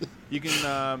 5. You can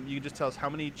just tell us how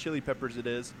many chili peppers it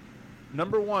is.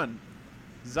 Number 1,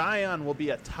 Zion will be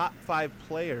a top 5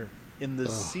 player in the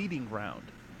seeding round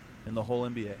in the whole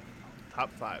NBA.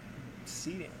 Top 5.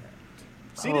 Seating.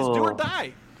 Seed is do or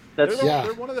die. That's Yeah.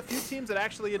 They're one of the few teams that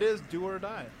actually it is do or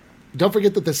die. Don't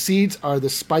forget that the seeds are the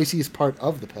spiciest part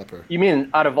of the pepper. You mean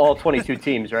out of all 22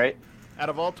 teams, right? Out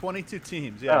of all 22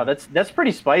 teams, yeah. Oh, that's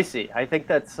pretty spicy. I think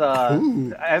that's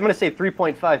Ooh. I'm gonna say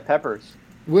 3.5 peppers.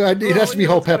 Well, it has to be you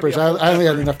know, whole it's gotta be peppers. a whole I only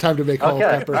had pepper. enough time to make whole Okay,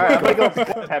 peppers. all right, I'm gonna go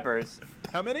with 4 peppers.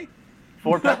 How many?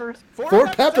 4 peppers? Four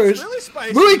peppers. That's really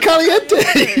spicy. Muy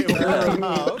caliente.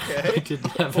 Wow, okay. Didn't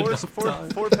have enough time.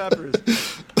 Four peppers.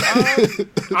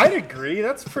 I'd agree.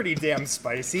 That's pretty damn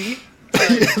spicy.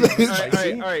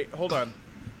 All right. Hold on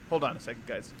a second,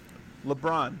 guys.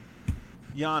 LeBron,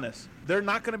 Giannis, they're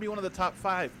not going to be one of the top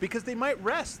 5 because they might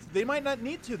rest. They might not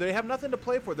need to. They have nothing to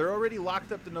play for. They're already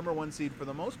locked up the number 1 seed for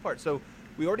the most part. So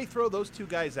we already throw those 2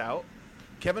 guys out.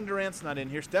 Kevin Durant's not in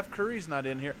here. Steph Curry's not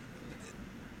in here.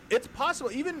 It's possible.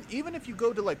 Even if you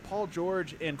go to like Paul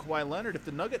George and Kawhi Leonard, if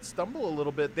the Nuggets stumble a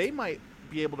little bit, they might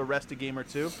be able to rest a game or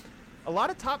two. A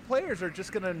lot of top players are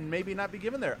just going to maybe not be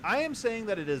given there. I am saying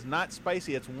that it is not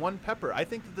spicy. It's one pepper. I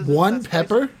think that this One is not spicy.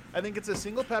 pepper? I think it's a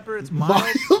single pepper. It's mild.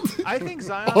 I think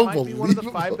Zion might be one of the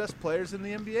 5 best players in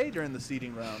the NBA during the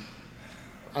seeding round.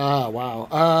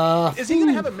 Wow. Is he going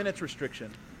to have a minutes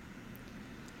restriction?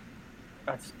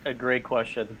 That's a great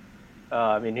question.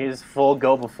 I mean, he's full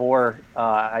go before.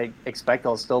 I expect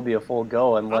he'll still be a full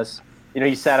go unless,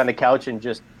 he sat on the couch and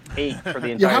just ate for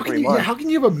the entire 3 months. How can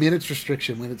you have a minutes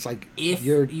restriction when it's like If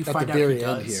you're you at the find out very he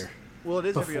end does, here? Well, it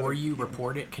is every before other. you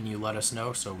report it, can you let us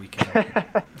know so we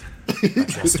can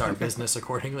adjust our business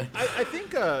accordingly? I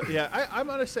think, I'm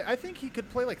going to say, I think he could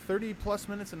play like 30-plus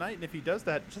minutes a night, and if he does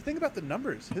that, just think about the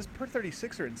numbers. His per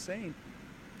 36 are insane.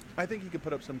 I think he could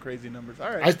put up some crazy numbers. All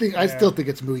right. I still think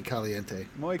it's muy caliente.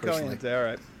 Muy personally. caliente, all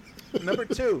right. Number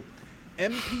 2,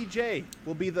 MPJ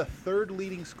will be the 3rd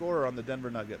leading scorer on the Denver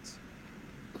Nuggets.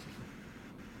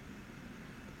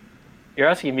 You're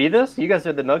asking me this? You guys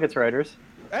are the Nuggets writers.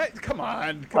 Hey, come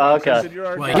on. Okay. Jason, you're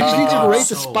our Well, We guy. just need you to rate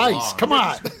the so spice. long. Come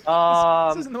on.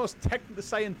 This isn't the most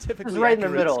scientifically This is right in the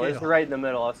accurate middle. scale. This is right in the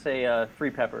middle. I'll say 3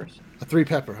 peppers. A 3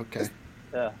 pepper. Okay.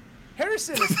 Yeah.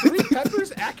 Harrison, is 3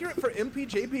 peppers accurate for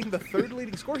MPJ being the 3rd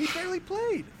leading scorer? He barely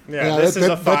played. Yeah, this is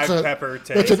a that's 5 pepper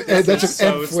take. That's an This that's is an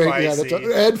so Ed Fuego. Yeah, that's spicy.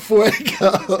 an Ed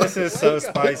Fuego. This is so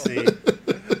spicy.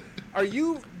 Are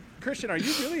you, Christian, are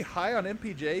you really high on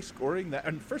MPJ scoring that?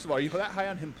 And first of all, are you that high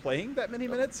on him playing that many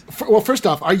minutes? Well, first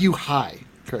off, are you high,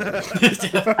 Curtis?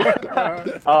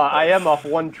 I am off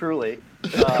one truly.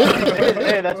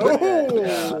 Hey, that's what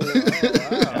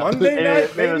Monday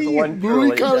night, maybe it was baby. one Muy truly.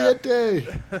 Yeah. caliente.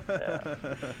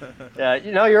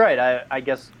 Yeah, you're right. I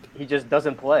guess he just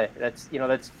doesn't play. That's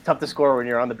tough to score when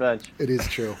you're on the bench. It is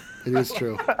true. It is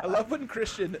true. I love when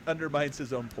Christian undermines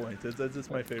his own point. That's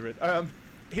my favorite.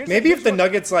 Maybe if the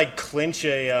Nuggets clinch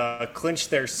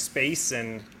their space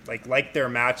and like their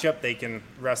matchup, they can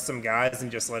rest some guys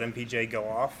and just let MPJ go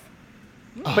off.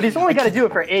 But he's only got to do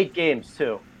it for 8 games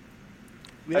too.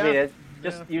 Yeah, I mean, it's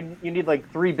just you need like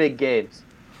 3 big games.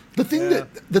 The thing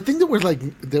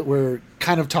that we're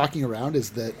kind of talking around is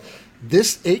that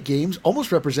this 8 games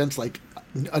almost represents like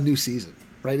a new season,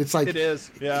 right? It's like it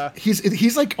is. Yeah.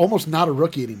 He's like almost not a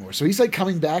rookie anymore. So he's like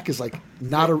coming back as like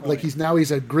not a like he's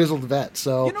a grizzled vet.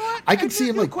 So You know what? I can see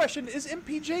him like question: is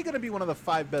MPJ going to be one of the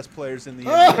 5 best players in the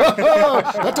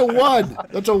NBA? that's a 1.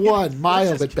 That's a 1. Mild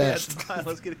Let's at just best.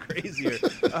 Let's get crazier.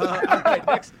 All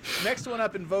right, next one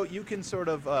up and vote. You can sort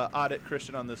of audit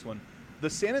Christian on this one. The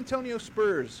San Antonio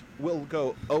Spurs will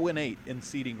go 0-8 in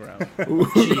seeding round.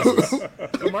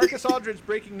 LaMarcus Aldridge,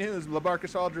 breaking news.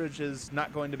 LaMarcus Aldridge is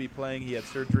not going to be playing. He had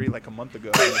surgery like a month ago.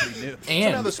 We knew. And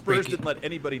so now the Spurs breaking- didn't let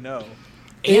anybody know.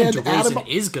 And And DeRozan Adam-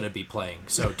 is going to be playing,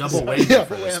 so double whammy Yeah.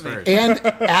 for the Whammy. Spurs. And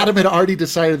Adam had already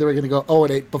decided they were going to go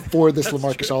 0-8 before this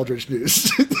LaMarcus Aldridge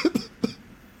news.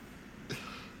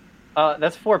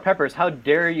 That's 4 peppers. How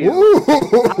dare you? Ooh,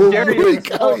 How dare you muy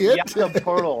insult caliente. Jakob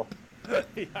Poeltl? All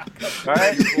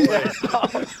right?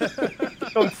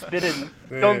 Don't spit in.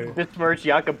 Don't besmirch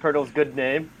Jakob Poeltl's good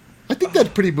name. I think that's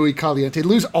pretty muy caliente.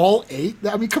 Lose all 8?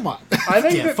 I mean, come on. I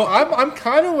think Yeah, I'm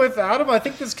kind of with Adam. I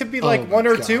think this could be like Oh 1 my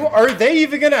or God. 2. Are they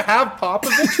even going to have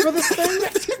Popovich for this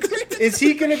thing? Is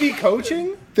he going to be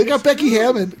coaching? They got Becky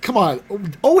Hammond. Come on.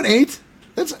 0-8?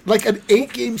 That's like an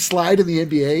 8-game slide in the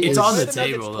NBA. It's is- on the Nuggets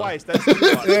table, though. twice. That's too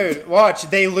much. Dude, watch.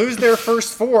 They lose their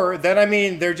first 4. Then, I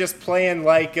mean, they're just playing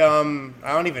like, I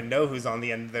don't even know who's on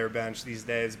the end of their bench these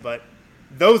days, but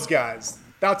those guys,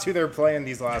 that's who they're playing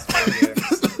these last 4 games.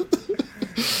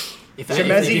 If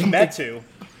Chemezi Metu.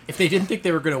 if they didn't think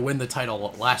they were going to win the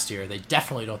title last year, they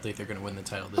definitely don't think they're going to win the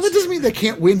title this Well, that doesn't year. mean they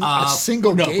can't win a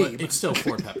single no, game. but it's still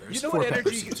 4 peppers. You know 4 what peppers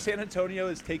energy seems San Antonio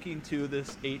is taking to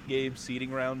this 8-game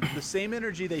seeding round? The same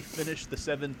energy they finished the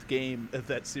 7th game of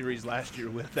that series last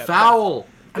year with. That foul.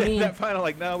 I mean, that final,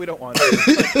 like, no, we don't want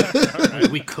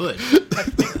it. we could.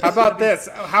 How about this?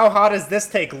 How hot is this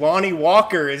take? Lonnie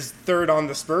Walker is 3rd on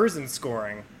the Spurs in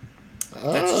scoring.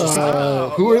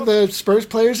 Who are the Spurs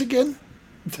players again?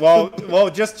 Well,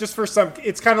 just for some,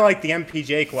 it's kind of like the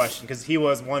MPJ question because he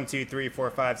was 1, 2, 3, 4,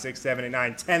 5, 6, 7, and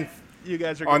 9, 10th You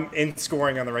guys are in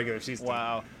scoring on the regular season.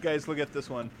 Wow. Guys, look at this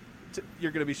one.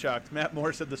 You're going to be shocked. Matt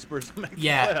Moore said the Spurs will make the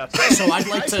Yeah. playoffs. So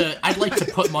I'd like to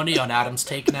put money on Adam's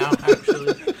take now.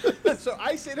 Actually, So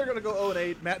I say they're going to go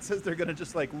 0-8. Matt says they're going to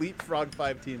just like leapfrog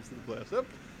 5 teams to the playoffs. So,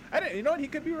 you know what? He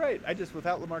could be right.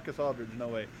 Without LaMarcus Aldridge, no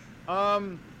way.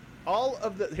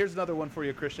 Here's another one for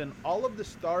you, Christian. All of the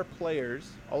star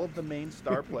players, all of the main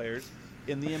star players,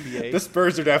 in the NBA. The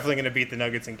Spurs are definitely going to beat the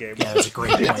Nuggets in game. Yeah, that's a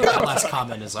great point. That last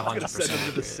comment is Send them to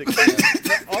 100%. the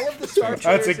six. All of the star That's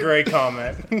players a great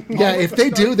comment. Yeah, if they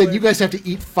do, then you guys have to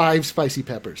eat 5 spicy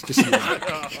peppers to see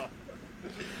it.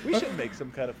 We should make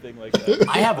some kind of thing like that.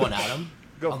 I have one, Adam.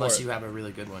 Go for Unless it. you have a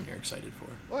really good one you're excited for.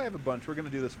 Well, I have a bunch. We're going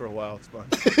to do this for a while. It's fun.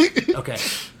 Okay.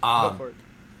 Go for it.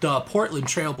 The Portland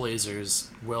Trailblazers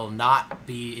will not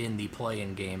be in the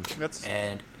play-in game, That's-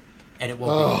 and it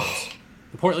won't be close.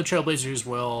 The Portland Trailblazers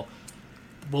will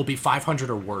be 500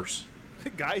 or worse. The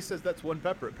guy says that's one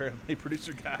pepper, apparently.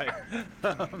 Producer guy.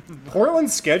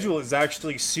 Portland's schedule is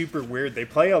actually super weird. They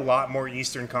play a lot more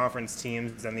Eastern Conference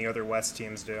teams than the other West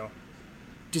teams do.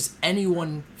 Does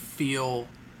anyone feel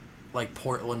like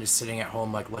Portland is sitting at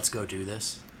home like, let's go do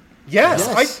this? Yes,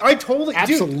 Yes. I totally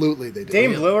Absolutely, they do.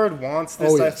 Dame Lillard wants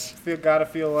this. Oh, yes. Gotta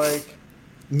feel like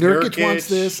Nurkic wants Nurkic.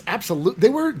 this. Absolutely,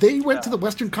 they went to the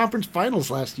Western Conference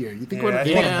Finals last year. You think we're I going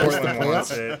think Yeah. Portland to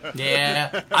wants playoffs? it.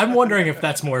 Yeah, I'm wondering if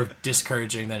that's more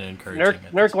discouraging than encouraging.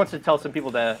 Nurk wants to tell some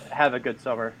people to have a good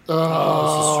summer.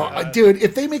 Oh, dude,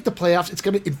 if they make the playoffs, it's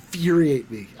going to infuriate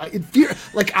me.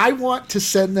 Like, I want to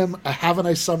send them a "Have a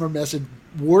nice summer" message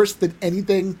worse than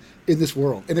anything in this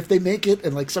world. And if they make it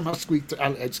and like somehow squeak through,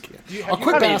 I just can't. I'll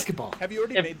quit basketball. Have you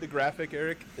already If- made the graphic,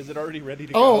 Eric? Is it already ready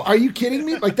to Oh, go? are you kidding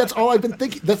me? Like, that's all I've been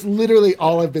thinking. That's literally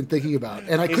all I've been thinking about.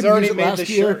 And I He's couldn't already use it made last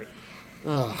the year. shirt.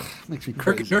 Ugh, makes me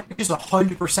crazy. Nurkic is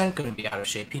 100% going to be out of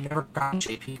shape. He never got in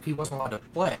shape. He wasn't allowed to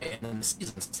play, and then the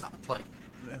season stopped playing.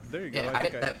 There you go.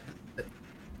 Yeah,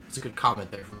 that's a good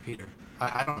comment there from Peter.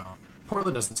 I don't know.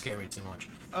 Portland doesn't scare me too much.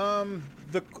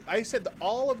 I said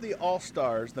all of the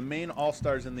All-Stars, the main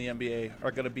All-Stars in the NBA,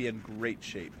 are going to be in great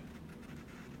shape.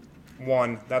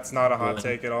 One. That's not a hot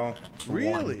take at all.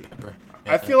 Really?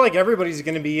 I feel like everybody's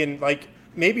going to be in, like,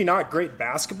 maybe not great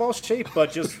basketball shape,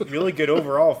 but just really good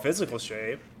overall physical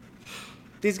shape.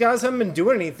 These guys haven't been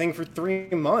doing anything for 3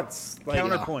 months. Like,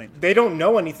 Counterpoint. They don't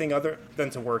know anything other than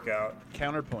to work out.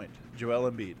 Counterpoint. Joel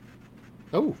Embiid.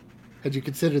 Oh, had you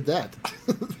considered that?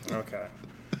 Okay.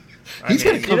 He's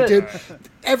going to come, did dude. it.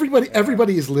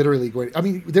 Everybody is literally going. I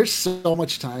mean, there's so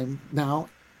much time now.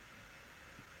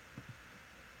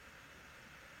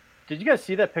 Did you guys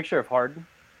see that picture of Harden?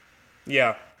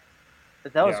 Yeah.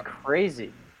 That was Yeah.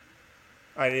 crazy.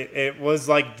 It was,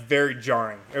 like, very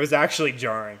jarring. It was actually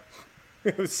jarring.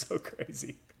 It was so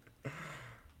crazy.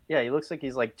 Yeah, he looks like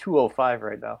he's like 205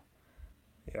 right now.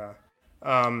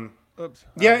 Yeah. Oops.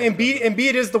 Yeah,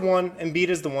 Embiid is the one. Embiid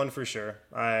is the one for sure.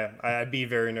 I'd be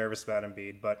very nervous about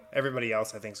Embiid, but everybody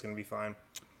else I think is going to be fine.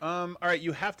 All right,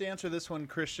 you have to answer this one,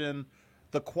 Christian.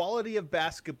 The quality of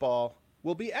basketball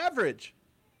will be average.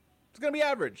 It's going to be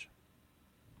average.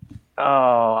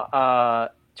 Oh,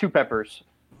 2 peppers.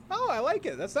 Oh, I like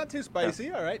it. That's not too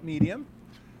spicy. All right, medium.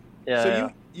 Yeah. So yeah.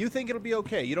 you think it'll be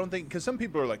okay? You don't think, because some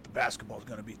people are like, the basketball's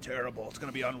going to be terrible. It's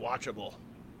going to be unwatchable.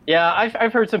 Yeah,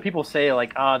 I've heard some people say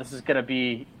like, this is gonna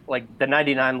be like the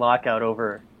 '99 lockout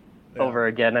over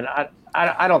again, and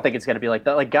I don't think it's gonna be like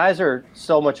that. Like guys are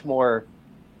so much more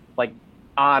like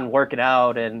on working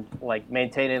out and like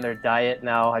maintaining their diet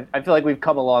now. I feel like we've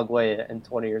come a long way in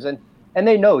 20 years, and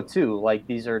they know too. Like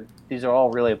these are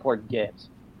all really important games.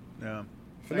 Yeah.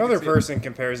 If another person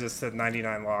compares this to the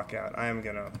 99 lockout, I am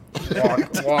going to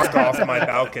walk off my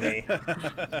balcony.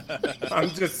 I'm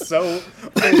just so over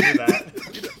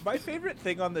that. My favorite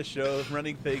thing on the show,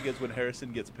 running thing, is when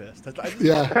Harrison gets pissed.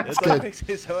 Yeah, it's it's like good. makes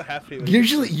me so happy. When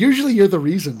Usually you're the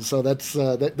reason, so that's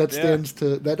that stands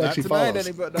to that not actually tonight, follows.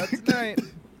 anybody. Not tonight.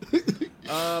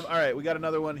 All right, we got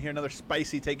another one here, another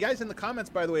spicy take. Guys, in the comments,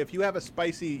 by the way, if you have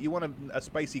you want a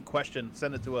spicy question,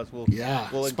 send it to us. We'll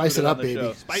Spice include it up, on the baby.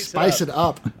 show. Spice it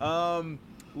up.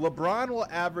 LeBron will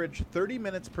average 30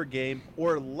 minutes per game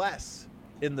or less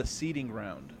in the seeding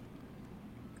round.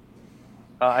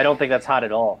 I don't think that's hot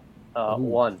at all.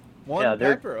 One. Yeah,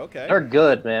 pepper. Okay. they're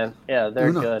good, man. Yeah, they're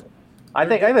Uno. good. I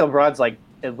think LeBron's like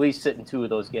at least sitting 2 of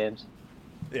those games.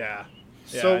 Yeah.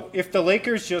 So if the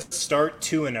Lakers just start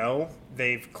 2-0,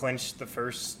 they've clinched the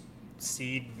first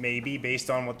seed maybe based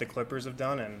on what the Clippers have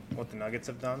done and what the Nuggets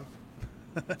have done.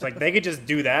 It's like they could just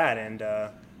do that and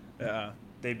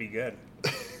they'd be good.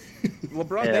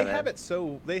 LeBron, Yeah, they man. have it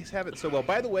so well.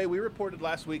 By the way, we reported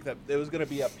last week that it was going to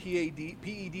be a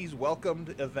PED's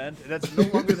welcomed event. That's no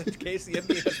longer the case. The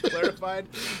NBA has clarified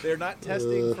they're not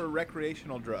testing for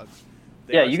recreational drugs.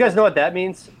 They Yeah, are you guys still- know what that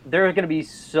means? There are going to be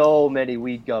so many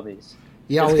weed gummies.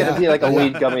 Yeah, It's oh, going to yeah. be like a Yeah.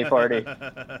 weed gummy party.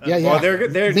 Yeah, yeah. Well,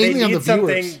 they Mainly on need the something.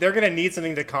 viewers. They're going to need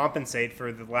something to compensate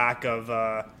for the lack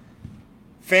of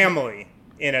family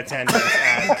in attendance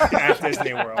at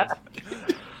Disney World.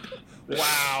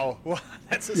 Wow.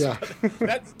 That's Yeah.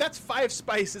 that's 5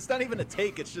 spice. It's not even a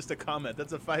take. It's just a comment.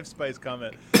 That's a 5 spice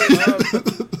comment.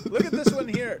 Look at this one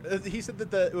here. He said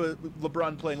that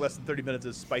LeBron playing less than 30 minutes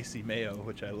is spicy mayo,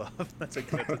 which I love. That's a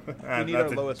good. We need our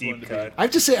That's a lowest deep one to cut. I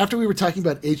have to say, after we were talking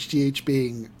about HGH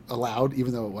being allowed,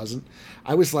 even though it wasn't,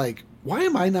 I was like, why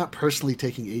am I not personally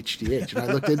taking HGH? And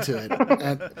I looked into it,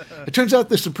 and it turns out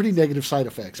there's some pretty negative side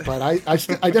effects, but I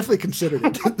definitely considered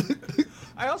it.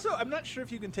 I'm not sure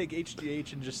if you can take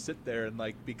HGH and just sit there and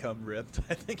like become ripped.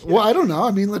 I think. Well, I don't know.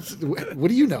 I mean, what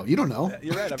do you know? You don't know.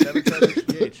 You're right. I've never tried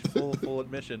HGH. Full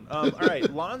admission. All right,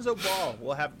 Lonzo Ball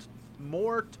will have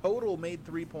more total made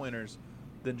 3-pointers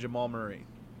than Jamal Murray.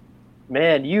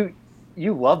 Man, you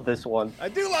love this one. I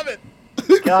do love it.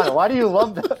 God, why do you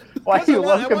love Why do you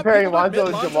love comparing people to Lonzo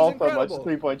admit and Jamal Lonzo's so much incredible.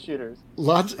 3-point shooters?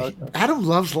 Adam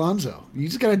loves Lonzo. You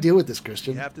just got to deal with this,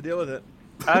 Christian. You have to deal with it.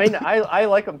 I mean, I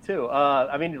like him too.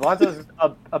 I mean, Lonzo's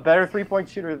a better 3-point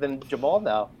shooter than Jamal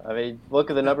now. I mean, look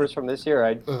at the numbers from this year.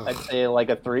 I'd say like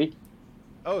a 3.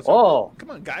 Oh,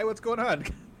 come on, guy, what's going on?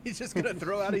 He's just gonna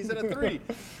throw out. He's at a 3.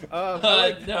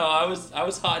 No, I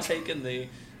was hot taking the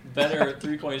better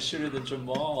 3-point shooter than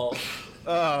Jamal.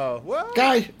 Well,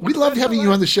 Guy, we love having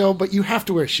you on the show, but you have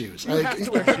to wear shoes. you have to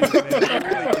wear shoes, man. You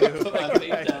really do. Put my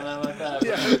feet down. I like that.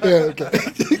 Yeah. Okay.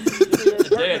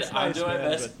 Dude, I'm nice, doing my man,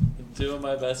 best. Doing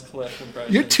my best Cliff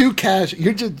impression. You're too casual.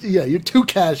 You're too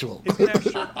casual. He's gonna have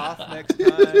shirt off next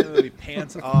time. It'll be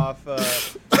pants off.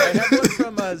 I have one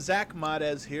from Zach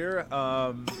Mades here.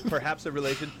 Perhaps a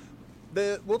relation.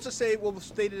 We'll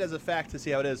state it as a fact to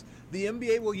see how it is. The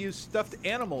NBA will use stuffed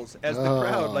animals as the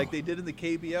crowd, like they did in the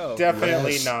KBO.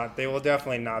 Definitely Yes. not. They will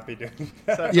definitely not be doing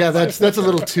that. Yeah, that's a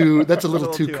little too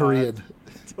too Korean. hot.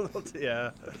 It's a little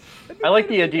yeah. I like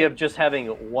the idea of just having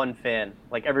one fan.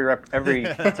 Like every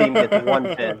team gets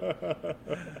one fan.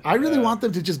 I really want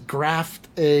them to just graft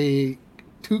a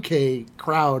 2K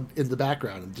crowd in the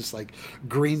background and just like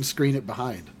green screen it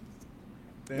behind.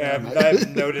 I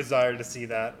have no desire to see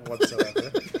that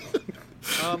whatsoever.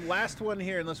 Last one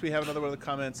here, unless we have another one of the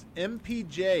comments.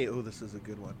 MPJ. Oh, this is a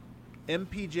good one.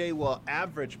 MPJ will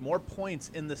average more points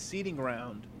in the seeding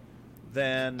round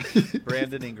than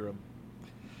Brandon Ingram.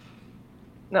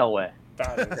 No way.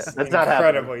 That is That's not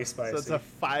incredibly spicy. So it's a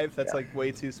 5. That's like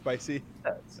way too spicy.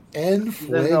 En no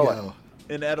fuego.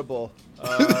 Inedible.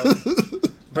 Brandon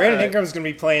right. Ingram's going to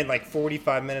be playing like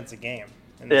 45 minutes a game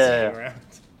in the Yeah. seeding round.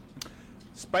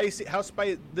 Spicy. How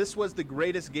spicy? This was the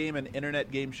greatest game in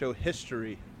internet game show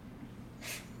history.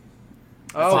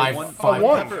 Oh, Five- a five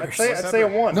 1. peppers. I'd say a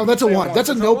 1. No, that's a I'd say 1. That's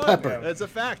a no pepper. That's a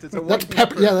fact. It's a That's one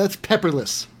pepper. Yeah, that's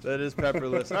pepperless. That is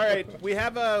pepperless. All right, we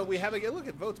have a look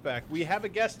at votes back. We have a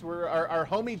guest. Our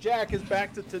homie Jack is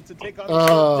back to take on the Oh,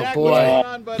 show. Jack, boy. what's going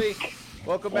on, buddy?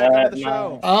 Welcome back into the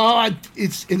show. Oh, and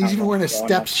he's even wearing a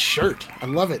Steps shirt. I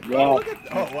love it. Oh,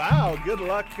 wow! Good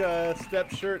luck,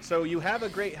 Step Shirt. So you have a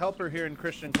great helper here in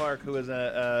Christian Clark, who is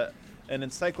an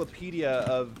encyclopedia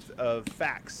of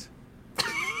facts.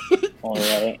 All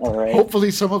right.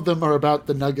 Hopefully, some of them are about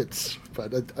the Nuggets,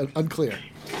 but unclear.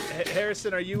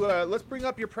 Harrison, are you? Let's bring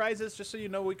up your prizes just so you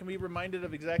know we can be reminded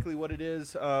of exactly what it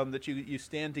is that you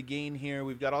stand to gain here.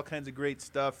 We've got all kinds of great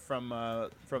stuff from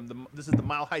this is the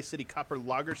Mile High City Copper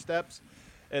Lager Steps,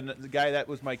 and the guy that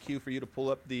was my cue for you to pull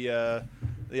up the.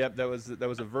 Yep, that was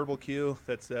a verbal cue.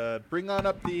 That's bring on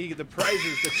up the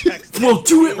prizes. The checks. We'll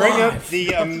do it Bring live. up the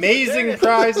amazing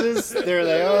prizes. There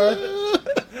they are.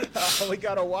 We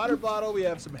got a water bottle. We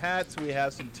have some hats. We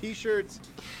have some T-shirts.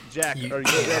 Jack, You- are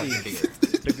you ready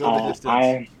to go the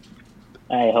distance?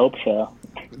 I hope so.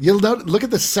 You'll look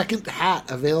at the second hat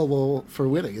available for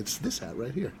winning. It's this hat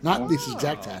right here. Not this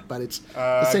exact hat, but it's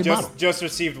the same model. Just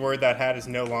received word that hat is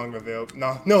no longer available.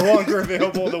 No longer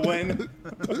available to win.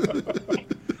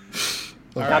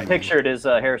 Not pictured as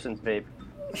Harrison's vape.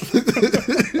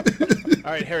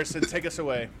 All right, Harrison, take us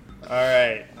away. All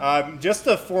right. Just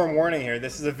a forewarning here.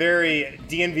 This is a very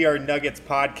DNVR Nuggets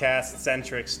podcast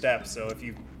centric step. So if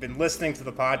you've been listening to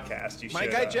the podcast, you should. My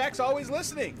guy Jack's always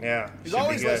listening. Yeah, He's should be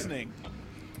always good. listening.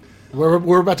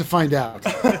 We're about to find out.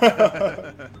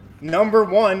 Number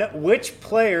 1, which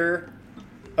player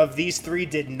of these 3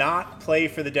 did not play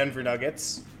for the Denver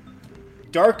Nuggets?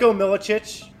 Darko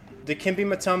Milicic, Dikembe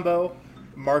Mutombo,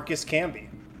 Marcus Camby.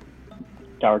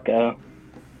 Darko.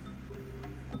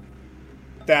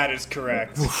 That is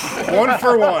correct. 1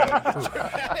 for 1.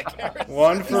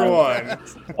 1 for 1.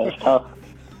 That was tough.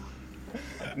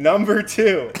 Number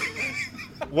 2,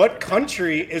 what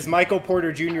country is Michael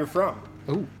Porter Jr. from?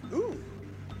 Ooh.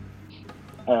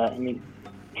 I mean,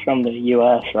 from the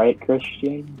U.S., right,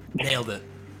 Christian? Nailed it.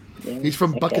 He's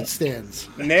from Bucket Stands.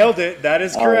 Nailed it. That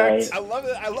is correct. I love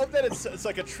it. I love that it's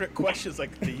like a trick question. It's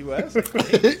like the U.S.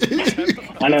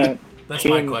 I know. That's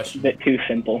my question. A bit too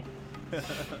simple.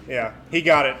 Yeah, he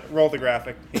got it. Roll the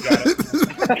graphic. He got it.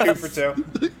 2 for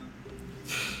 2.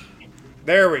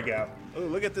 There we go. Oh,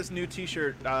 look at this new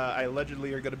T-shirt I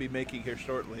allegedly are going to be making here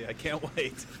shortly. I can't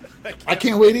wait. I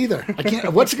can't wait either. I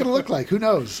can't. What's it going to look like? Who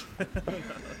knows?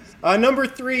 Number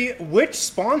 3, which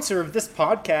sponsor of this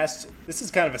podcast, this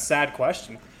is kind of a sad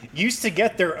question, used to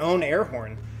get their own air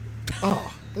horn?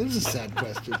 Oh, this is a sad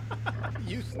question.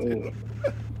 Used to.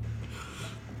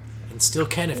 And still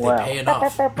can if Wow. they pay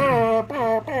enough.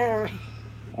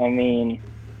 I mean,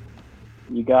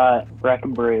 you got Breck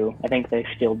Brew. I think they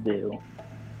still do.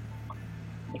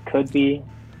 It could be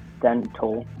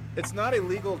Dental. It's not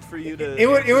illegal for you to It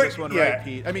would, answer this one yeah. right,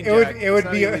 Pete. I mean, it would, Jack, it would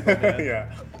it's be, not illegal, man.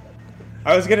 yeah.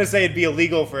 I was gonna say it'd be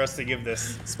illegal for us to give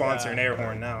this sponsor an air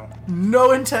horn now.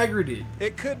 No integrity.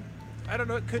 It could, I don't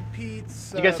know, it could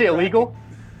Pete's... You guys say illegal?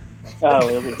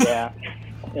 Oh, yeah.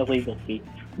 Illegal feet.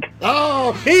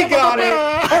 Oh, He got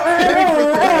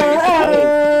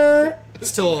it.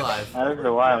 Still alive. That was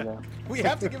a while ago. We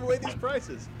have to give away these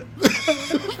prizes.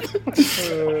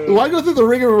 why go through the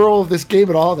rigmarole of this game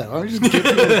at all? Then why don't you just give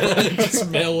me Just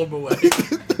mail them away.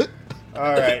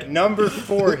 All right, number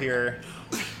 4 here.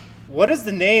 What is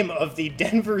the name of the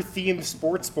Denver-themed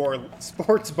sports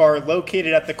bar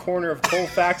located at the corner of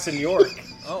Colfax and York?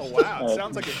 Oh, wow. It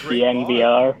sounds like a great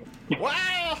DNVR. bar.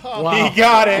 Wow. Wow. He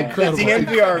got it. Incredible. The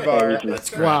NPR bar.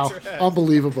 That's Wow, correct.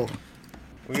 unbelievable.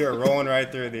 We are rolling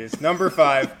right through these. Number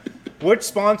 5. Which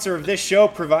sponsor of this show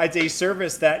provides a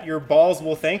service that your balls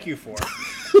will thank you for?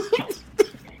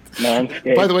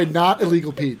 Manscaped. By the way, not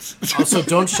illegal Pete's. Also,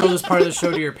 don't show this part of the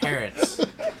show to your parents.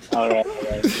 All right.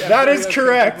 That is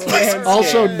correct. Manscaped.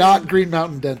 Also, not Green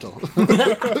Mountain Dental. All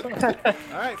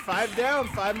right, 5 down,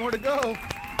 5 more to go.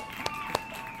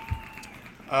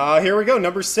 Here we go.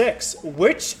 Number 6.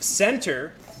 Which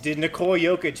center did Nikola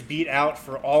Jokic beat out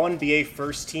for All-NBA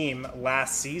first team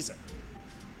last season?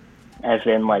 As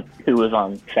in, like, who was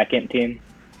on second team?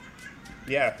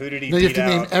 Yeah, who did he No, you beat have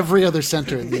to name out? every other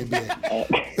center in the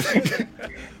NBA.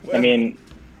 I mean,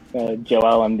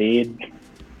 Joel Embiid.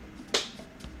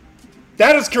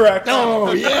 That is correct.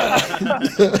 Oh yeah.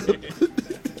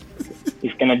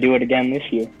 He's going to do it again this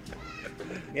year.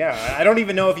 Yeah, I don't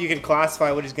even know if you can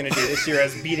classify what he's going to do this year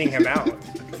as beating him out.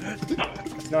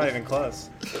 It's not even close.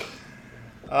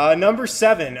 Number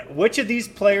 7. Which of these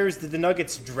players did the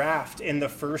Nuggets draft in the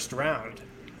first round?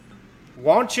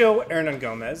 Juancho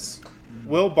Hernangomez,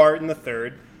 Will Barton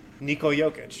III, Nikola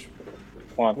Jokic.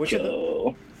 Which of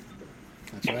Juancho.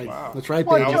 That's right. Wow. That's right,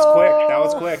 That baby. was quick. That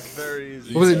was quick. Very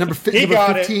easy. What was it, number He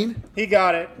got 15? it. He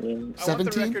got it. I want the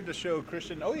 17? record to show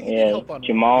Christian. Oh, he did Yeah, help on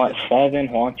Jamal at 7,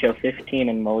 Juancho 15,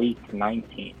 and Malik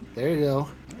 19. There you go.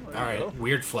 All right,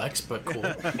 weird flex, but cool.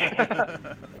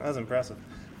 That was impressive.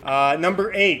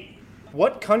 Number 8.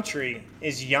 What country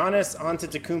is Giannis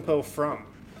Antetokounmpo from?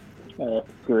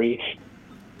 Greece.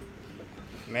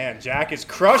 Man, Jack is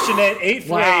crushing it. 8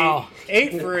 for Wow.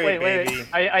 8. 8 for 8, Wait, baby.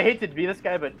 wait. I hate to be this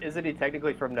guy, but isn't he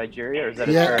technically from Nigeria, or is that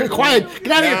a Yeah, American? quiet.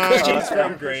 Get out of here, Nah, Christian. he's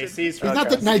from Greece. He's from He's not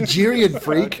the Nigerian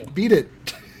freak. Beat it.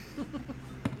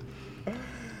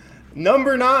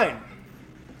 Number 9.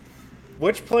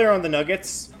 Which player on the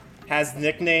Nuggets has the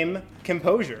nickname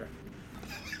Composure?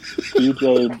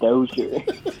 PJ Dozier.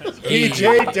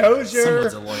 PJ Dozier.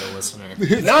 Someone's a loyal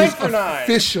listener. 9 for 9.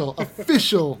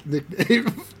 Official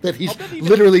nickname that he's bet even-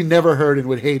 literally never heard and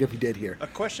would hate if he did here. A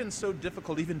question so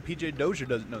difficult, even PJ Dozier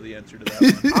doesn't know the answer to that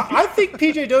one. I think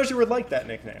PJ Dozier would like that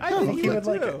nickname. I think he would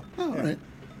like it. too. Oh, all right.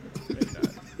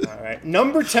 All right.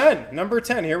 Number 10. Number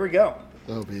 10. Here we go.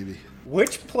 Oh, baby.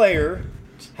 Which player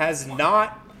has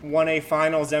not won a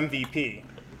Finals MVP?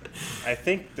 I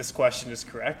think this question is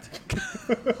correct.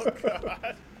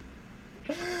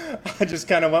 I just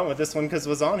kind of went with this one because it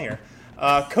was on here.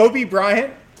 Kobe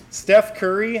Bryant, Steph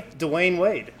Curry, Dwayne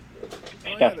Wade.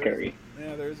 Steph Curry.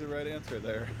 Yeah, there's a right answer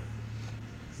there.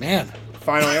 Man.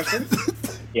 Final answer?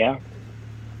 Yeah,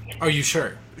 Are you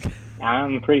sure?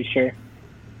 I'm pretty sure.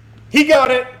 He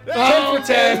got it. 10 for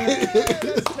 10. Yes, 10.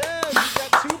 You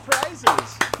got 2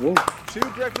 prizes. Woo. 2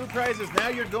 Breck Brew prizes. Now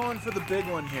you're going for the big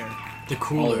one here. The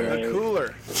cooler. Alright. The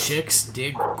cooler. Chicks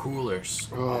dig coolers.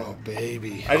 Oh,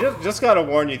 baby. I just got to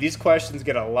warn you, these questions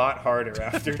get a lot harder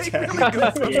after 10.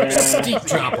 Yeah. Steep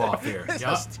drop off here. It's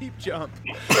Yeah. a steep jump.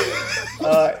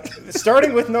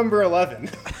 Starting with number 11.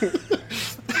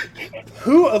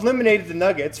 Who eliminated the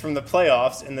Nuggets from the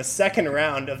playoffs in the second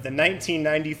round of the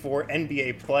 1994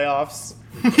 NBA playoffs?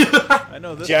 I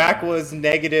know this. Jack was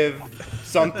negative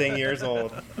something years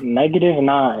old.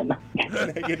 -9.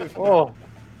 Negative. Oh,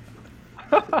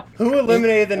 Who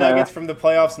eliminated the Nuggets from the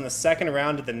playoffs in the second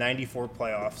round of the '94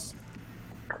 playoffs?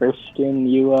 Christian,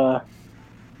 you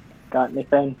got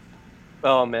anything?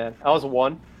 oh man, I was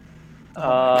one.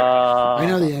 I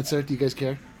know the answer. Do you guys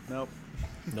care? Nope.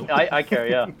 I care,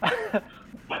 yeah.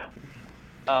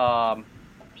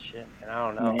 Shit, man, I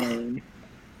don't know. Man,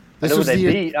 I This know who was they the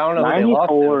year. beat. I don't know who they lost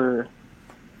to.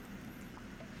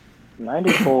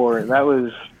 94, that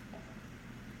was...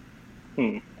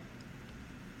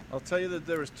 I'll tell you that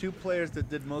there was 2 players that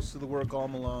did most of the work all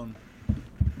Malone.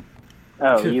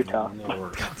 Oh, Utah.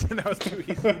 That was too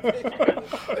easy.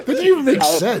 That didn't even make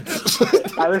sense.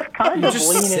 I was kind of just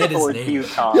leaning said his towards name.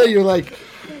 Utah. Yeah, you're like,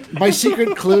 my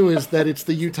secret clue is that it's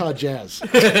the Utah Jazz.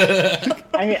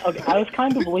 I mean, okay, I was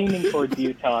kind of leaning towards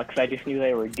Utah because I just knew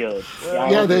they were good.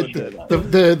 Yeah,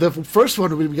 the the first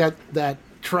one we got that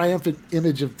triumphant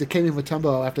image of Dikembe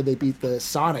Mutombo after they beat the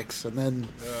Sonics, and then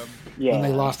when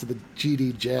they lost to the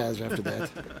GD Jazz after that.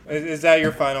 Is that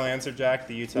your final answer, Jack?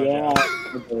 The Utah Yeah, Jazz?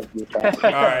 we'll go with Utah.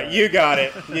 All right, you got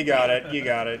it. You got it. You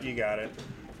got it. You got it.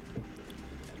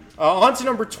 On to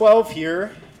number 12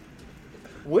 here.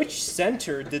 Which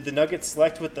center did the Nuggets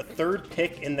select with the 3rd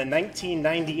pick in the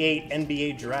 1998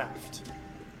 NBA draft?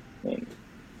 I feel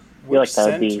Which like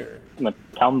that would be center?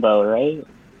 Mutombo, right?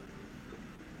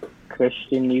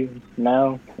 Christian, you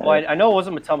know? Well, I know it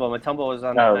wasn't Mutombo. Mutombo was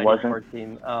on the No, it 94 wasn't?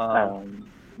 team.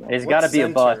 What It's got to be a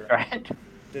bust, center? right?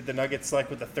 Did the Nuggets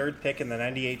select with the 3rd pick in the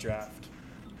 98 draft?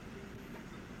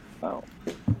 Oh.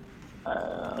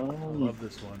 I love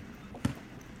this one.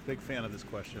 Big fan of this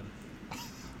question.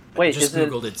 Wait, Just is it?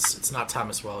 googled. It's not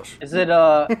Thomas Welsh. Is it?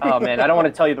 Oh man, I don't want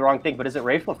to tell you the wrong thing, but is it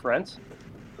Rafe LaFrance?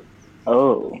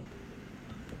 Oh.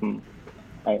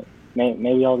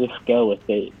 Maybe I'll just go with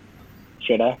it.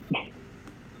 Should I?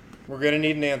 We're going to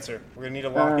need an answer. We're going to need to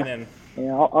lock it in.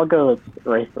 Yeah, I'll go with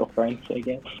Rachel French, I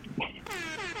guess.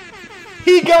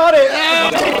 He got it!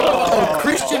 Oh,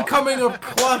 Christian coming up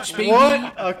clutch, baby.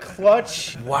 What a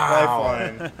clutch Wow.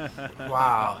 lifeline.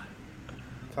 Wow.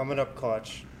 Coming up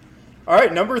clutch. All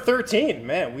right, number 13.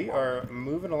 Man, we are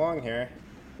moving along here.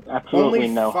 Absolutely Only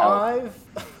no help. 5.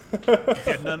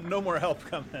 Yeah, no more help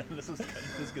coming. This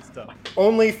gets tough.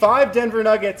 Only 5 Denver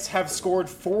Nuggets have scored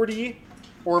 40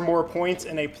 or more points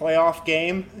in a playoff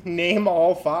game. Name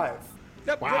all 5.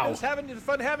 Yep, Wow. It's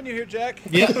fun having you here, Jack.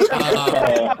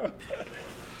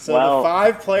 So Well- the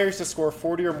 5 players to score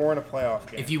 40 or more in a playoff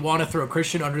game. If you want to throw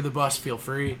Christian under the bus, feel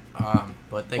free.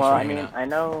 But thanks Well, for I hanging mean, out. I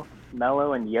know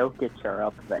Melo and Jokic are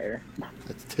up there.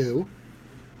 That's 2.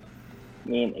 I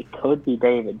mean, it could be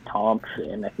David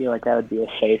Thompson. I feel like that would be a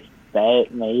safe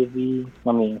bet, maybe.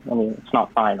 I mean, it's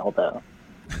not final though.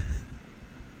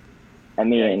 I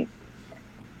mean,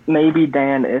 maybe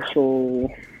Dan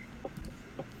Issel.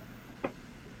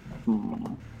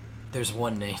 There's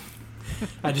one name.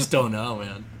 I just don't know,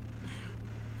 man.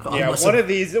 yeah, Unless one a- of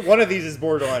these is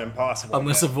borderline impossible.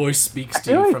 Unless a man. voice speaks to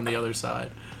feel you like- from the other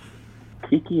side.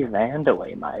 Kiki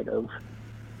Vandeweghe might have.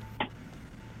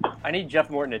 I need Jeff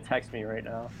Morton to text me right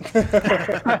now.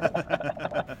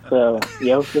 So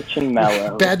Jokic and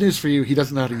Melo. Bad news for you, he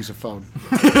doesn't know how to use a phone.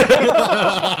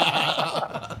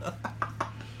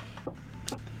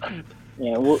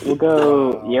 Yeah, we'll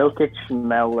go Jokic,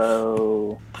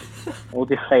 Melo. We'll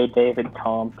just say David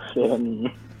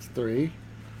Thompson. It's 3.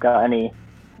 Got any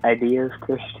ideas,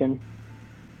 Christian?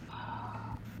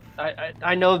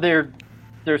 I know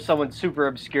there's someone super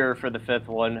obscure for the 5th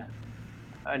one.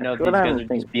 I know That's these what I guys was are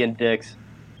thinking. just being dicks.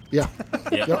 Yeah.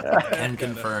 Yep. Can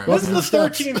confirm. What's Welcome the to the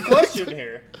steps. 13th question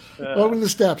here? Welcome to the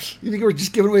steps. You think we're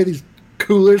just giving away these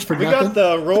coolers for We nothing? got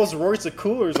the Rolls Royce of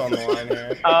coolers on the line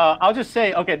here. I'll just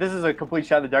say, okay, this is a complete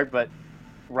shot in the dark, but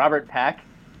Robert Pack.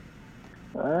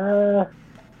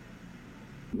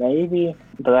 Maybe.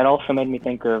 But that also made me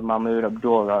think of Mahmoud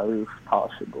Abdul-Rauf,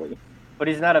 possibly. But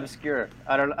he's not obscure.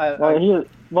 I don't.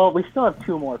 Well, we still have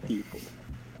 2 more people.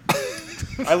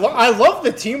 I love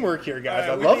the teamwork here, guys.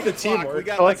 All I right, we love need the a clock. We teamwork.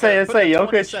 got So let's like say a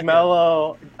 20 Jokic, second.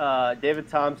 Melo, David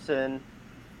Thompson.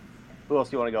 Who else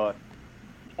do you want to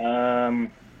go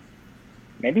with?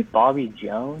 Maybe Bobby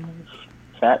Jones?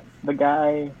 Is that the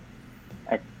guy?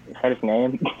 Is that his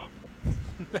name?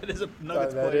 That is a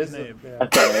Nuggets That player's is name. yeah.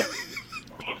 Okay.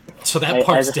 So that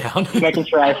part's down. Just making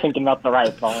sure I was thinking about the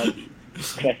right one.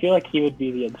 'Cause I feel like he would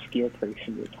be the obscure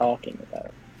person you're talking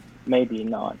about. Maybe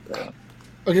not, though.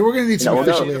 Okay, we're going to need some No, we'll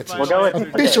official go- answers. we'll go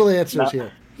with- Official okay. answers No.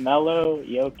 here. Melo,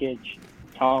 Jokic,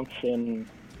 Thompson.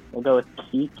 We'll go with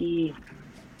Kiki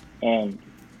and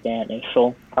Dan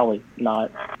Issel. Probably not.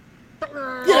 Get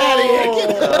out of here!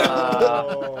 Get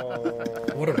out.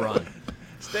 Oh. What a run.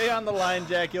 Stay on the line,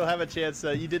 Jack, you'll have a chance.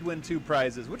 You did win 2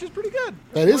 prizes, which is pretty good.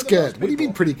 That is good. What do you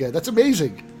mean pretty good? That's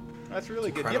amazing. That's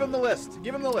really good. Give him the list.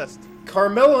 Give him the list.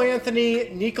 Carmelo Anthony,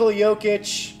 Nikola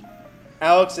Jokic,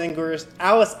 Alex English.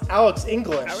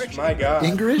 My God.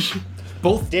 English?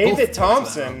 David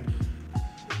Thompson.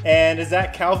 And is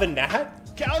that Calvin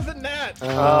Nat? Calvin Nat.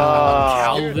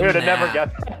 Calvin we would have Nat. never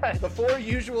guessed that. The 4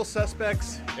 usual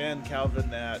suspects and Calvin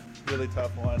Nat. Really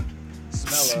tough one.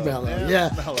 Smello. Yeah.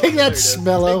 Smello. Take that, There it is.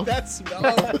 Smello. Take that,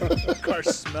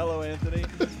 Smello. Carmelo Anthony.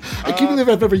 I can't believe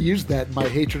I've ever used that in my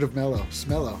hatred of Mello.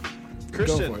 Smello.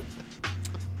 Christian, Go for it.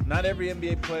 not every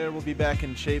NBA player will be back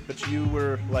in shape, but you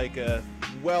were like a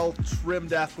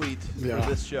well-trimmed athlete for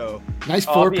this show. Nice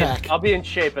I'll 4-pack. I'll be in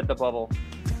shape at the bubble.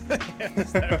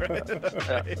 Is that right?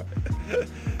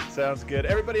 Sounds good.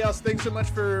 Everybody else, thanks so much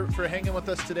for hanging with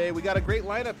us today. We got a great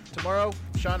lineup tomorrow.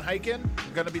 Sean Hyken,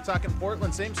 we're going to be talking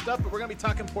Portland, same stuff, but we're going to be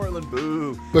talking Portland.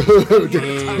 Boo.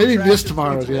 Maybe miss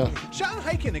tomorrow, yeah. Sean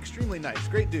Hyken, extremely nice,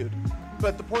 great dude.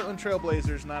 But the Portland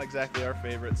Trailblazers, not exactly our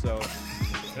favorite, so we're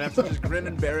going to have to just grin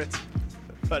and bear it.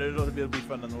 But it'll be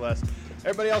fun nonetheless.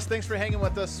 Everybody else, thanks for hanging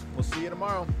with us. We'll see you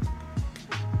tomorrow.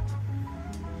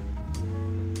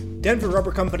 Denver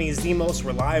Rubber Company is the most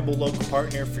reliable local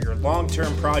partner for your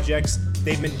long-term projects.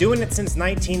 They've been doing it since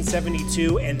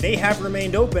 1972, and they have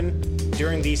remained open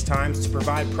during these times to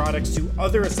provide products to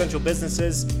other essential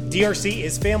businesses. DRC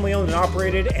is family-owned and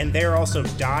operated, and they're also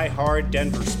die-hard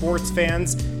Denver sports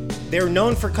fans. They're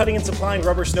known for cutting and supplying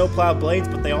rubber snowplow blades,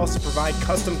 but they also provide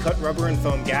custom-cut rubber and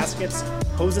foam gaskets,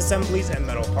 hose assemblies, and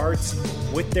metal parts.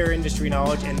 With their industry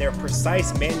knowledge and their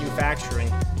precise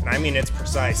manufacturing, and I mean it's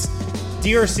precise,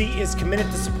 DRC is committed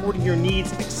to supporting your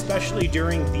needs, especially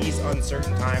during these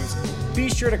uncertain times. Be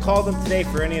sure to call them today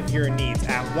for any of your needs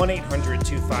at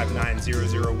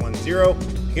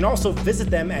 1-800-259-0010. You can also visit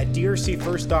them at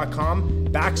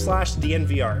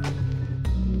drcfirst.com/DNVR.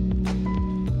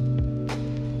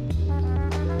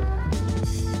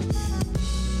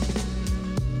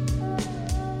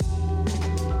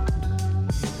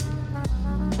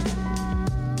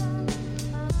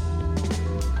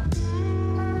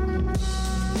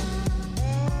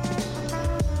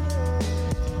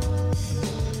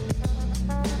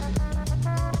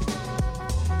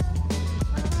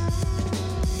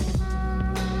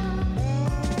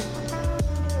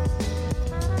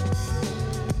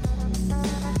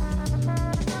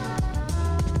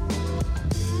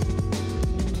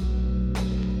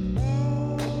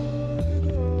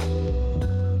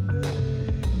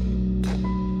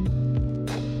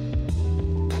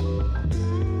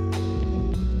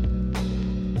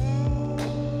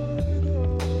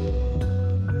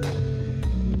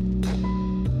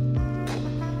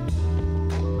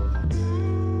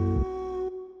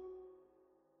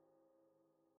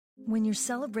 When your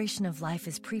celebration of life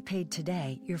is prepaid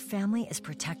today, your family is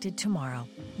protected tomorrow.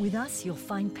 With us, you'll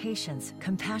find patience,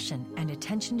 compassion, and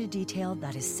attention to detail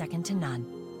that is second to none.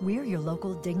 We're your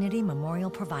local Dignity Memorial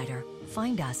provider.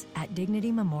 Find us at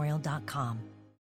dignitymemorial.com.